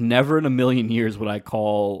like never in a million years would I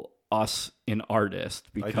call us an artist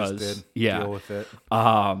because I just did. yeah. Deal with it.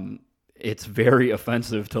 It's very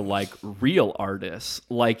offensive to like real artists.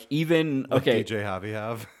 Like even Like okay, DJ Javi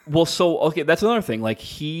have. well, so okay, that's another thing. Like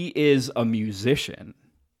he is a musician.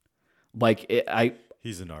 Like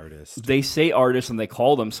He's an artist. they say artists and they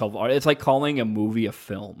call themselves artists. It's like calling a movie a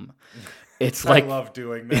film. It's like I love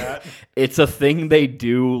doing that. it's a thing they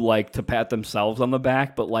do like to pat themselves on the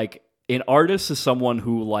back. But like an artist is someone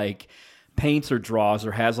who like paints or draws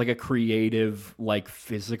or has like a creative like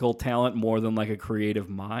physical talent more than like a creative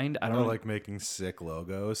mind. I I don't know. like making sick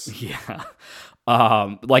logos. Yeah.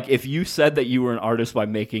 Like if you said that you were an artist by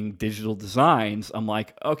making digital designs, I'm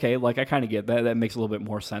like, okay, like I kind of get that. That makes a little bit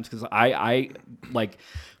more sense because I like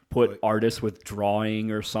put artists with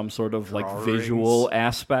drawing or some sort of like visual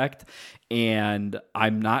aspect. And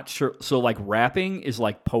I'm not sure. So like rapping is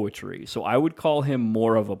like poetry. So I would call him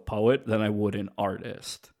more of a poet than I would an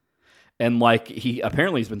artist. And like he's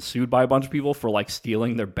been sued by a bunch of people for like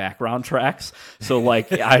stealing their background tracks. So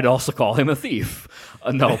like I'd also call him a thief.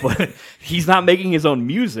 No, but he's not making his own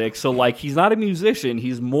music. So like he's not a musician.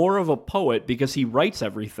 He's more of a poet because he writes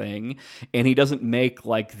everything and he doesn't make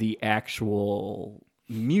like the actual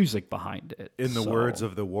music behind it. In the words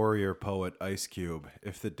of the warrior poet Ice Cube,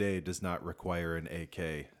 if the day does not require an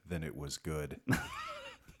AK, then it was good.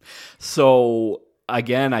 So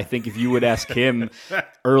again, I think if you would ask him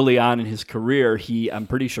early on in his career, I'm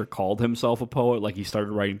pretty sure called himself a poet. Like he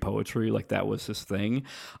started writing poetry, like that was his thing.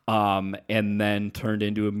 And then turned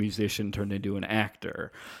into a musician, turned into an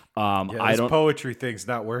actor. This poetry thing's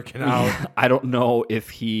not working out. I don't know if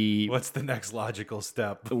he. What's the next logical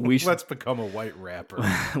step? Let's become a white rapper.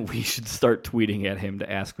 We should start tweeting at him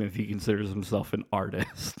to ask him if he considers himself an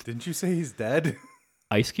artist. Didn't you say he's dead?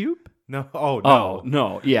 Ice Cube? No. Oh, no. Oh,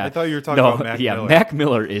 no. Yeah. I thought you were talking about Mac Miller. Mac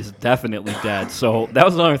Miller is definitely dead. So that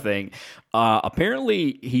was another thing.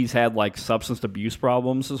 Apparently, he's had like substance abuse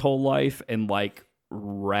problems his whole life. And like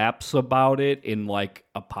raps about it in like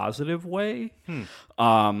a positive way.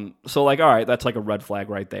 So like, all right, that's like a red flag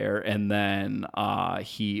right there. And then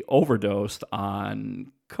he overdosed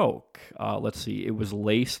on coke. Let's see, it was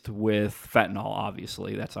laced with fentanyl.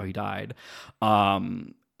 Obviously, that's how he died.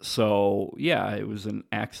 So yeah, it was an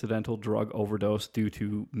accidental drug overdose due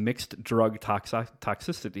to mixed drug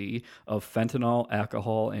toxicity of fentanyl,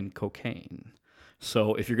 alcohol, and cocaine.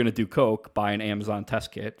 So if you're going to do coke, buy an Amazon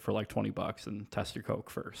test kit for like $20 and test your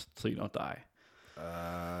coke first so you don't die.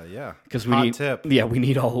 Yeah. Because Hot tip. Yeah, we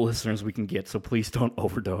need all the listeners we can get, so please don't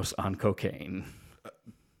overdose on cocaine.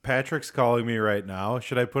 Patrick's calling me right now.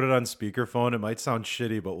 Should I put it on speakerphone? It might sound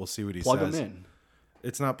shitty, but we'll see what he Plug says. them in.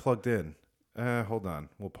 It's not plugged in. Hold on.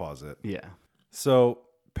 We'll pause it. Yeah. So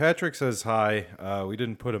Patrick says hi. We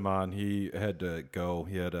didn't put him on. He had to go.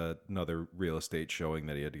 He had another real estate showing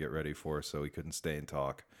that he had to get ready for, so he couldn't stay and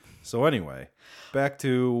talk. So anyway, back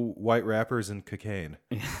to white rappers and cocaine.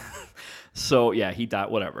 So yeah, he died.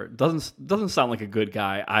 Whatever. Doesn't sound like a good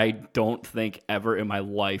guy. I don't think ever in my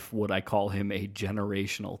life would I call him a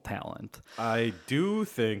generational talent. I do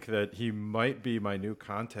think that he might be my new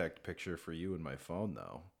contact picture for you in my phone,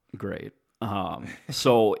 though. Great.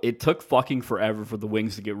 So it took fucking forever for the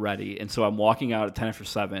wings to get ready. And so I'm walking out at 10 after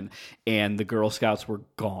 7 and the Girl Scouts were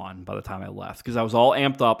gone by the time I left because I was all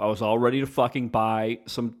amped up. I was all ready to fucking buy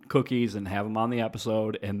some cookies and have them on the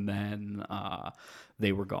episode. And then,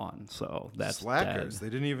 they were gone. So that's Slackers. dead. They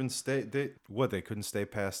didn't even stay. They couldn't stay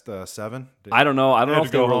past 7? I don't know. I don't know Had if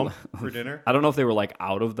to they go were home for dinner. I don't know if they were like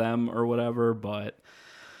out of them or whatever, but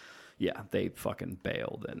yeah, they fucking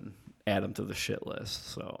bailed and add them to the shit list.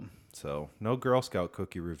 So no Girl Scout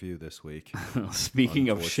cookie review this week. Speaking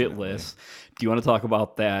of shit Unfortunately. lists, do you want to talk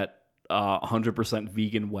about that 100%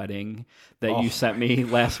 vegan wedding that you sent me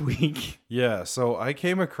last week? Yeah, so I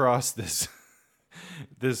came across this.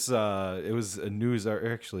 It was a news.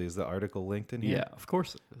 Actually, is the article linked in here? Yeah, of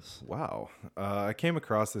course it is. Wow. I came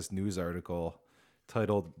across this news article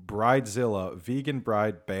titled "Bridezilla: Vegan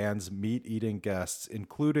Bride Bans Meat-Eating Guests,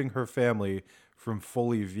 Including Her Family, from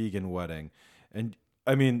Fully Vegan Wedding." And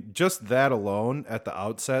I mean, just that alone at the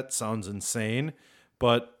outset sounds insane.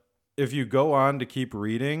 But if you go on to keep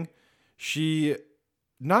reading, she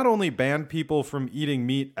not only banned people from eating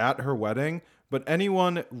meat at her wedding, but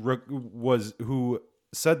anyone who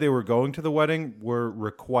said they were going to the wedding were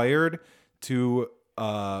required to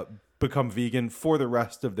become vegan for the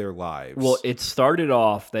rest of their lives. Well, it started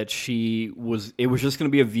off that it was just going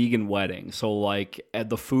to be a vegan wedding. So like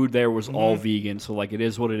the food there was all vegan. So like it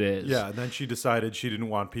is what it is. Yeah, and then she decided she didn't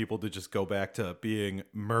want people to just go back to being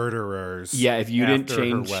murderers. Yeah, if you didn't after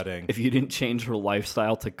change her wedding. if you didn't change her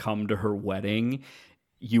lifestyle to come to her wedding,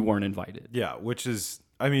 you weren't invited. Yeah, which is,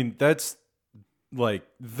 I mean, that's like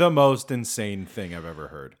the most insane thing I've ever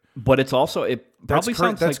heard. But it's also probably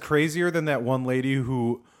sounds That's like crazier than that one lady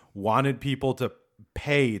who wanted people to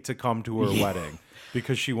pay to come to her wedding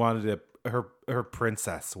because she wanted her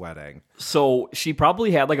princess wedding. so she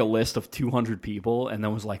probably had like a list of 200 people and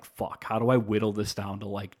then was like, fuck, how do I whittle this down to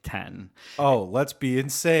like 10? Oh, let's be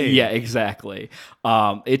insane. Yeah, exactly.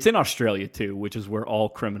 It's in Australia too, which is where all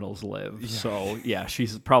criminals live. So yeah,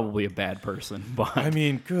 she's probably a bad person. But I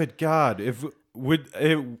mean, good God, would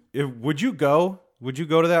you go? Would you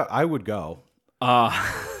go to that? I would go.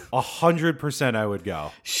 100% I would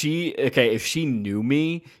go. if she knew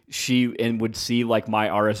me, and would see like my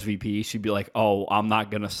RSVP, she'd be like, "Oh, I'm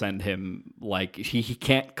not gonna send him. Like he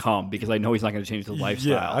can't come because I know he's not gonna change the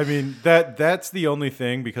lifestyle." Yeah, I mean that's the only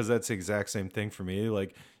thing, because that's the exact same thing for me.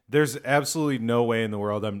 Like, there's absolutely no way in the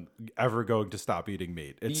world I'm ever going to stop eating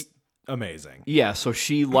meat. It's amazing. Yeah, so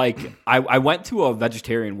she like I went to a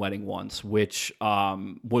vegetarian wedding once, which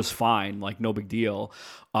was fine, like no big deal.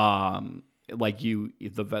 Like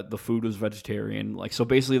the food was vegetarian. Like, so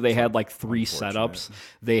basically they had like 3 setups.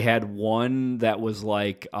 They had one that was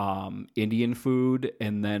like Indian food,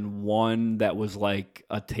 and then one that was like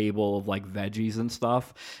a table of like veggies and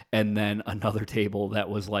stuff, and then another table that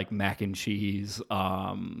was like mac and cheese,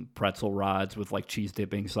 pretzel rods with like cheese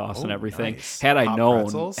dipping sauce and everything. Nice. Had I Hot known,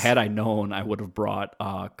 pretzels? I would have brought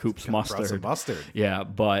Coop's Pretzel mustard. mustard. Yeah,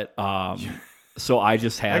 but so I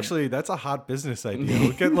just had Actually, that's a hot business idea.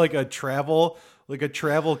 Look at like a travel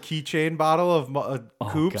keychain bottle of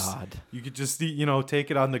Coops. God. You could just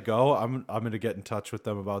take it on the go. I'm gonna get in touch with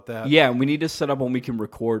them about that. Yeah, and we need to set up when we can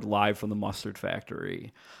record live from the mustard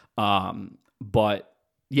factory. But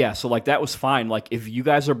yeah, so like that was fine. Like if you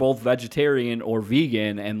guys are both vegetarian or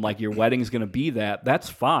vegan and like your wedding's going to be that's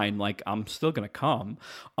fine. Like I'm still going to come.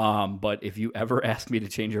 But if you ever ask me to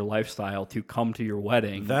change your lifestyle to come to your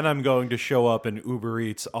wedding, Then I'm going to show up and Uber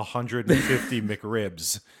Eats 150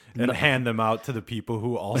 McRibs and hand them out to the people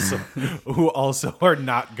who also are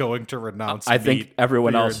not going to renounce. I think meat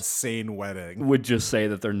everyone for your else insane wedding would just say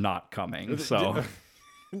that they're not coming. So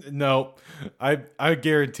no, I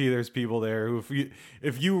guarantee there's people there who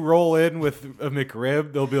if you roll in with a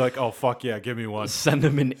McRib, they'll be like, oh fuck yeah, give me one. send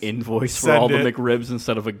them an invoice for Send all the it. McRibs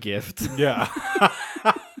instead of a gift. Yeah.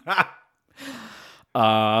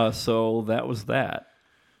 So that was that.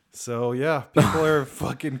 So yeah, people are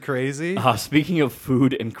fucking crazy. Speaking of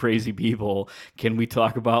food and crazy people, can we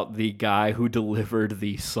talk about the guy who delivered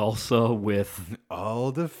the salsa with...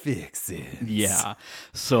 All the fixins. Yeah.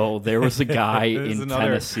 So there was a guy There's in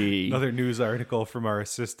Tennessee. Another news article from our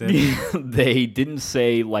assistant. They didn't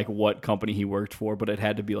say like what company he worked for, but it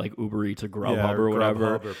had to be like Uber Eats or Grubhub or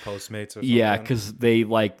whatever. Grubhub or Postmates or something. Yeah, because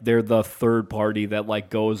they're the third party that like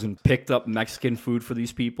goes and picked up Mexican food for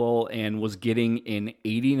these people and was getting an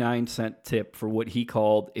 89-cent tip for what he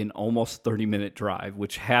called an almost 30-minute drive,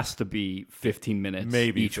 which has to be 15 minutes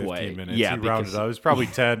maybe each 15 way. minutes. Yeah, he rounded because up. It was probably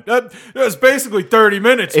 10. It was basically 30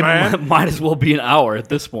 minutes, it man. might as well be an hour at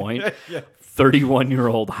this point. Yeah.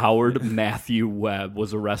 31-year-old Howard Matthew Webb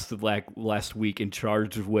was arrested last week and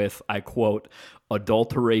charged with, I quote,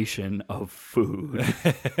 adulteration of food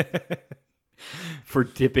for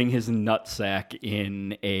dipping his nutsack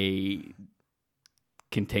in a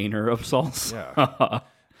container of salsa. Yeah.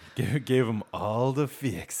 Gave him all the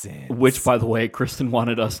fixins. Which, by the way, Kristen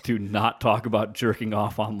wanted us to not talk about jerking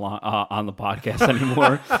off on the podcast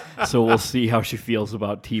anymore. So we'll see how she feels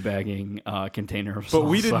about teabagging a container of salsa. But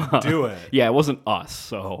we didn't do it. Yeah, it wasn't us.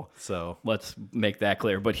 So let's make that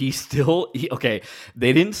clear. But okay,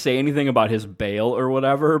 they didn't say anything about his bail or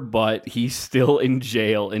whatever, but he's still in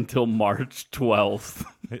jail until March 12th.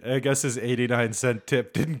 I guess his 89-cent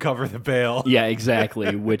tip didn't cover the bail. Yeah,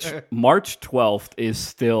 exactly. Which March 12th is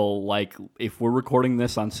still like, if we're recording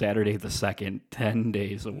this on Saturday the 2nd, 10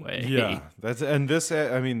 days away. Yeah,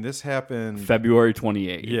 this happened February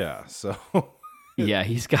 28th. Yeah, so Yeah,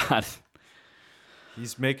 he's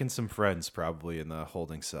making some friends probably in the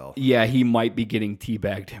holding cell. Yeah, he might be getting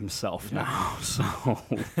teabagged himself now. So,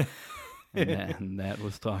 and that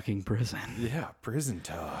was talking prison. Yeah, prison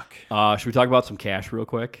talk. Should we talk about some cash real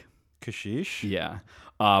quick? Kashish? Yeah.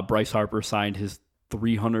 Bryce Harper signed his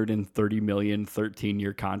 $330 million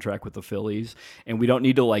 13-year contract with the Phillies, and we don't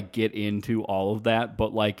need to like get into all of that,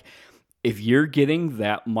 but like if you're getting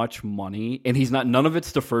that much money, and none of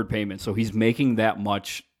it's deferred payment, so he's making that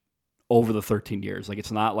much over the 13 years. Like,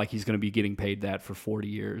 it's not like he's going to be getting paid that for 40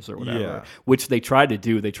 years or whatever, which they tried to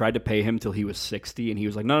do. They tried to pay him till he was 60, and he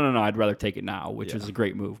was like, no, I'd rather take it now, which is a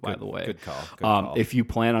great move, by the way. Good call. If you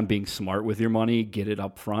plan on being smart with your money, get it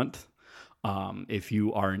up front. If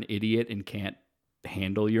you are an idiot and can't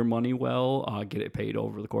handle your money well, get it paid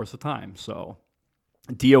over the course of time. So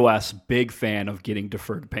DOS, big fan of getting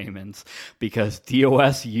deferred payments, because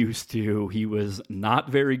DOS he was not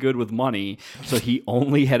very good with money, so he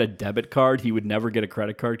only had a debit card. He would never get a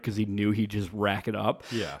credit card because he knew he'd just rack it up.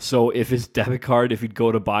 Yeah. So if his debit card, if he'd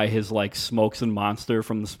go to buy his like Smokes and Monster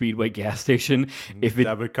from the Speedway gas station, if it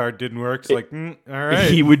debit card didn't work, it's all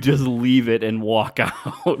right. he would just leave it and walk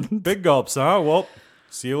out. Big gulps, huh? Well,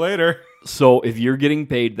 see you later. So if you're getting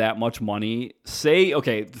paid that much money,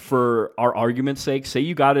 for our argument's sake, say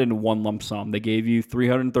you got it in one lump sum. They gave you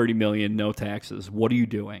 $330 million, no taxes. What are you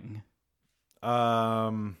doing?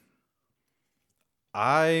 I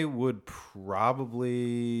would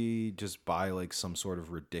probably just buy like some sort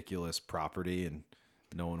of ridiculous property and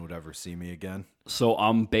no one would ever see me again. So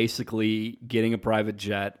I'm basically getting a private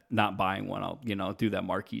jet, not buying one. I'll, do that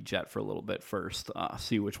marquee jet for a little bit first,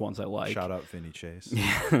 see which ones I like. Shout out Vinny Chase.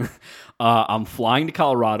 I'm flying to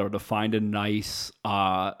Colorado to find a nice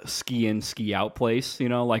ski in, ski out place,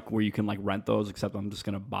 like where you can like rent those, except I'm just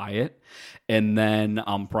going to buy it. And then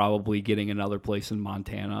I'm probably getting another place in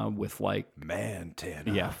Montana with like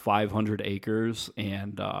 500 acres,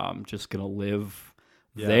 and I'm just going to live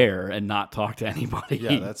there and not talk to anybody.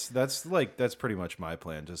 Yeah, that's pretty much my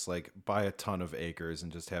plan. Just like buy a ton of acres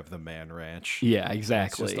and just have the man ranch. Yeah,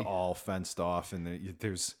 exactly. It's just all fenced off, and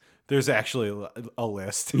there's actually a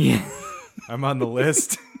list. Yeah. I'm on the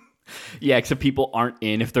list. Yeah, except people aren't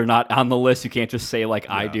in. If they're not on the list, you can't just say like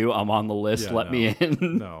I do. I'm on the list. Let me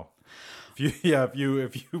in. No.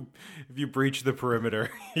 If you breach the perimeter,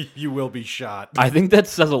 you will be shot. I think that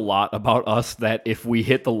says a lot about us, that if we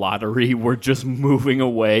hit the lottery, we're just moving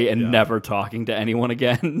away and never talking to anyone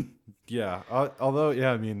again. Yeah. Although,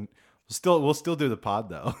 we'll still do the pod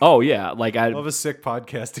though. Oh yeah, like I'll have a sick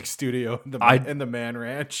podcasting studio in the man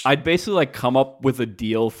ranch. I'd basically like come up with a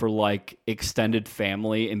deal for like extended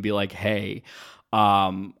family and be like, hey,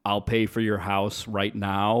 I'll pay for your house right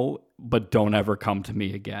now, but don't ever come to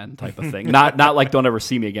me again type of thing. Not like don't ever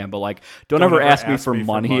see me again, but like don't ever ask me for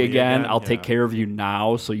money again. I'll take care of you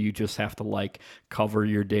now, so you just have to like cover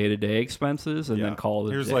your day-to-day expenses and then call it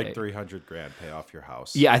a Here's day. like $300,000, pay off your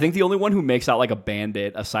house. Yeah, I think the only one who makes out like a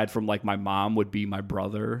bandit, aside from like my mom, would be my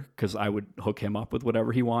brother, because I would hook him up with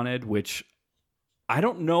whatever he wanted, which I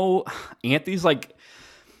don't know. Anthony's like,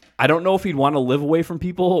 I don't know if he'd want to live away from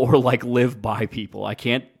people or like live by people. I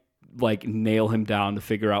can't like nail him down to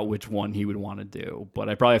figure out which one he would want to do, but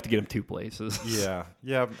I probably have to get him 2 places. Yeah,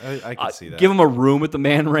 I can see that. Give him a room at the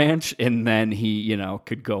Man Ranch, and then he,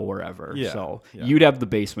 could go wherever. Yeah, So yeah. you'd have the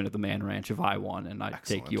basement at the Man Ranch if I won, and I'd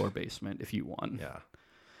Excellent. take your basement if you won. Yeah.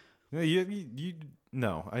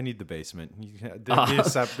 No, I need the basement. There'd be a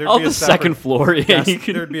The second floor. Yeah,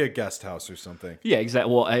 there'd be a guest house or something. Yeah,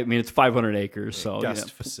 exactly. Well, I mean, it's 500 acres, so Guest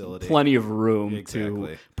facility. plenty of room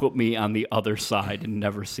Exactly. to put me on the other side and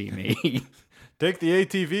never see me. Take the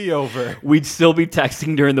ATV over. We'd still be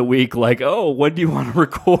texting during the week like, oh, when do you want to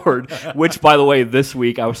record? Which, by the way, this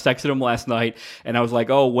week, I was texting him last night, and I was like,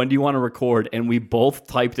 oh, when do you want to record? And we both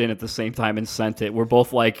typed in at the same time and sent it. We're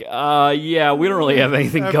both like, yeah, we don't really have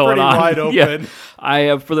anything I'm going pretty on. wide open. Yeah, I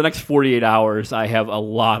have, for the next 48 hours, I have a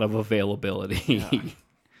lot of availability. Yeah.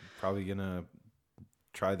 Probably going to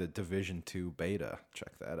try the Division 2 beta.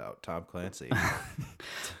 Check that out. Tom Clancy.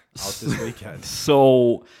 Out this weekend.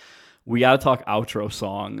 So we got to talk outro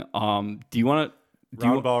song. Do you want to?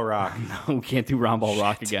 Round Ball Rock. No, we can't do Round Ball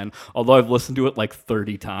Rock again. Although I've listened to it like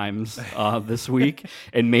 30 times this week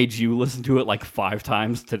and made you listen to it like 5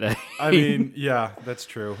 times today. I mean, yeah, that's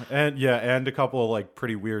true. And a couple of like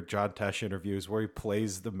pretty weird John Tesh interviews where he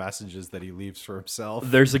plays the messages that he leaves for himself.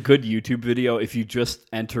 There's a good YouTube video. If you just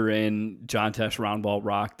enter in John Tesh Round Ball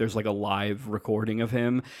Rock, there's like a live recording of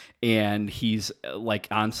him, and he's like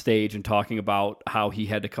on stage and talking about how he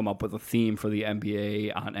had to come up with a theme for the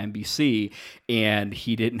NBA on NBC, and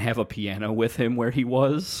he didn't have a piano with him where he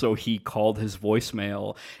was, so he called his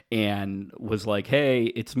voicemail and was like, hey,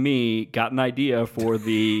 it's me, got an idea for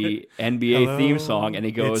the NBA Hello, theme song, and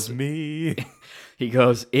he goes, it's me. he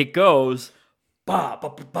goes, it goes, ba, ba,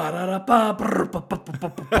 ba, ba, da, da, ba, brr, ba, ba, ba, ba,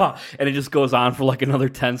 ba, ba. And it just goes on for like another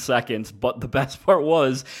 10 seconds. But the best part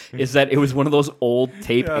is that it was one of those old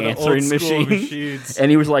tape Yeah, the answering old school machines. machines. And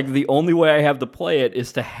he was like, the only way I have to play it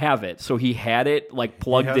is to have it. So he had it like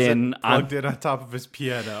plugged in on top of his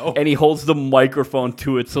piano. and he holds the microphone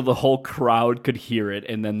to it so the whole crowd could hear it,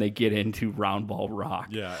 and then they get into Round Ball Rock.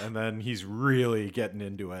 Yeah, and then he's really getting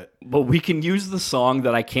into it. But we can use the song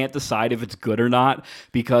that I can't decide if it's good or not,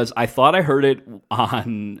 because I thought I heard it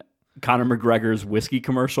on Conor McGregor's whiskey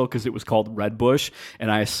commercial because it was called Red Bush, and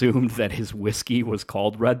I assumed that his whiskey was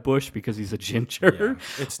called Red Bush because he's a ginger.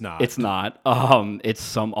 Yeah, it's not. It's not. It's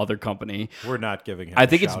some other company. We're not giving him I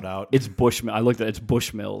think a shout out. it's Bushmill. I looked at it's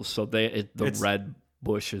Bushmills, so the Red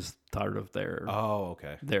Bush is part of their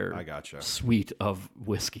okay. their I gotcha. suite of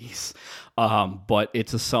whiskeys. But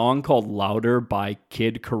it's a song called Louder by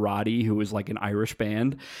Kid Karate, who is like an Irish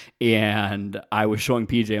band. And I was showing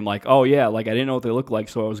PJ, I'm like, oh yeah, like I didn't know what they look like.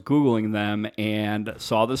 So I was Googling them and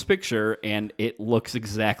saw this picture, and it looks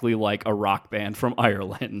exactly like a rock band from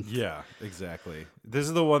Ireland. Yeah, exactly. This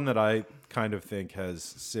is the one that I kind of think has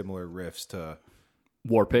similar riffs to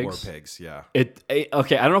War Pigs. War Pigs, yeah.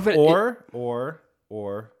 Okay, I don't know if it...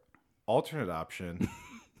 Or alternate option,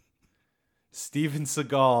 Steven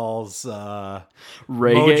Seagal's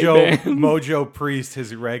reggae band? Mojo Priest,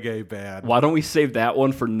 his reggae band. Why don't we save that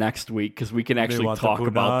one for next week? Because we can actually want the talk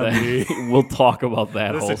about punani. that. We'll talk about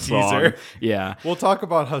that That's whole a song. teaser. Yeah. We'll talk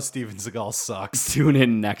about how Steven Seagal sucks. Tune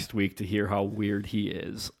in next week to hear how weird he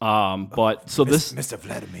is. But so this Mr.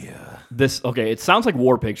 Vladimir. okay, it sounds like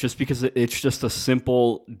War Pigs just because it's just a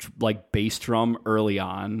simple like bass drum early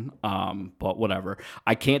on. But whatever.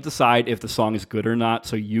 I can't decide if the song is good or not,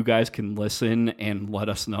 so you guys can listen and let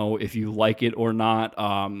us know if you like it or not.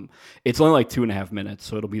 It's only like 2.5 minutes,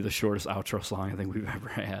 so it'll be the shortest outro song I think we've ever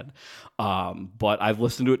had. But I've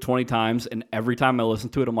listened to it 20 times, and every time I listen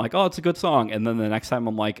to it, I'm like, oh, it's a good song. And then the next time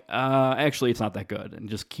I'm like, actually, it's not that good, and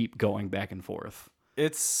just keep going back and forth.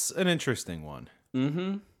 It's an interesting one.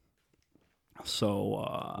 Mm-hmm.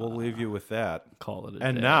 So We'll leave you with that. call it a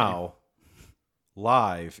And day. now,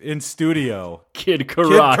 live in studio, Kid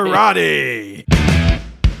Karate. Kid Karate.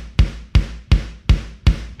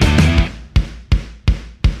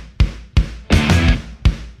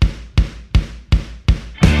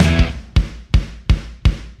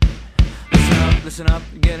 Listen up,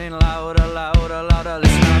 getting louder, louder, louder.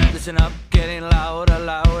 Listen up, getting louder,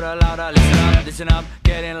 louder, louder. Listen up,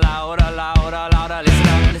 getting louder, louder, louder.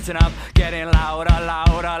 Listen up, getting louder,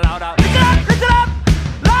 louder, louder. Listen up,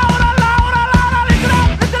 louder, louder, louder.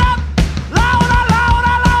 Listen up.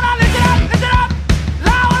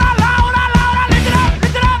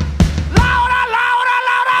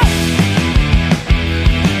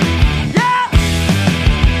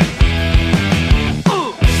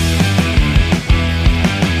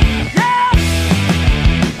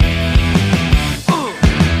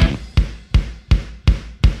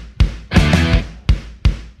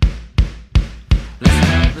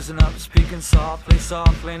 speaking softly,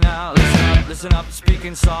 softly now. Listen up,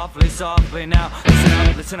 speaking softly, softly now.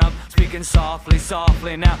 Listen up, speaking softly,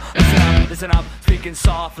 softly now. Listen up, speaking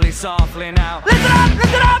softly, softly now.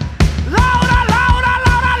 Listen up, louder, louder.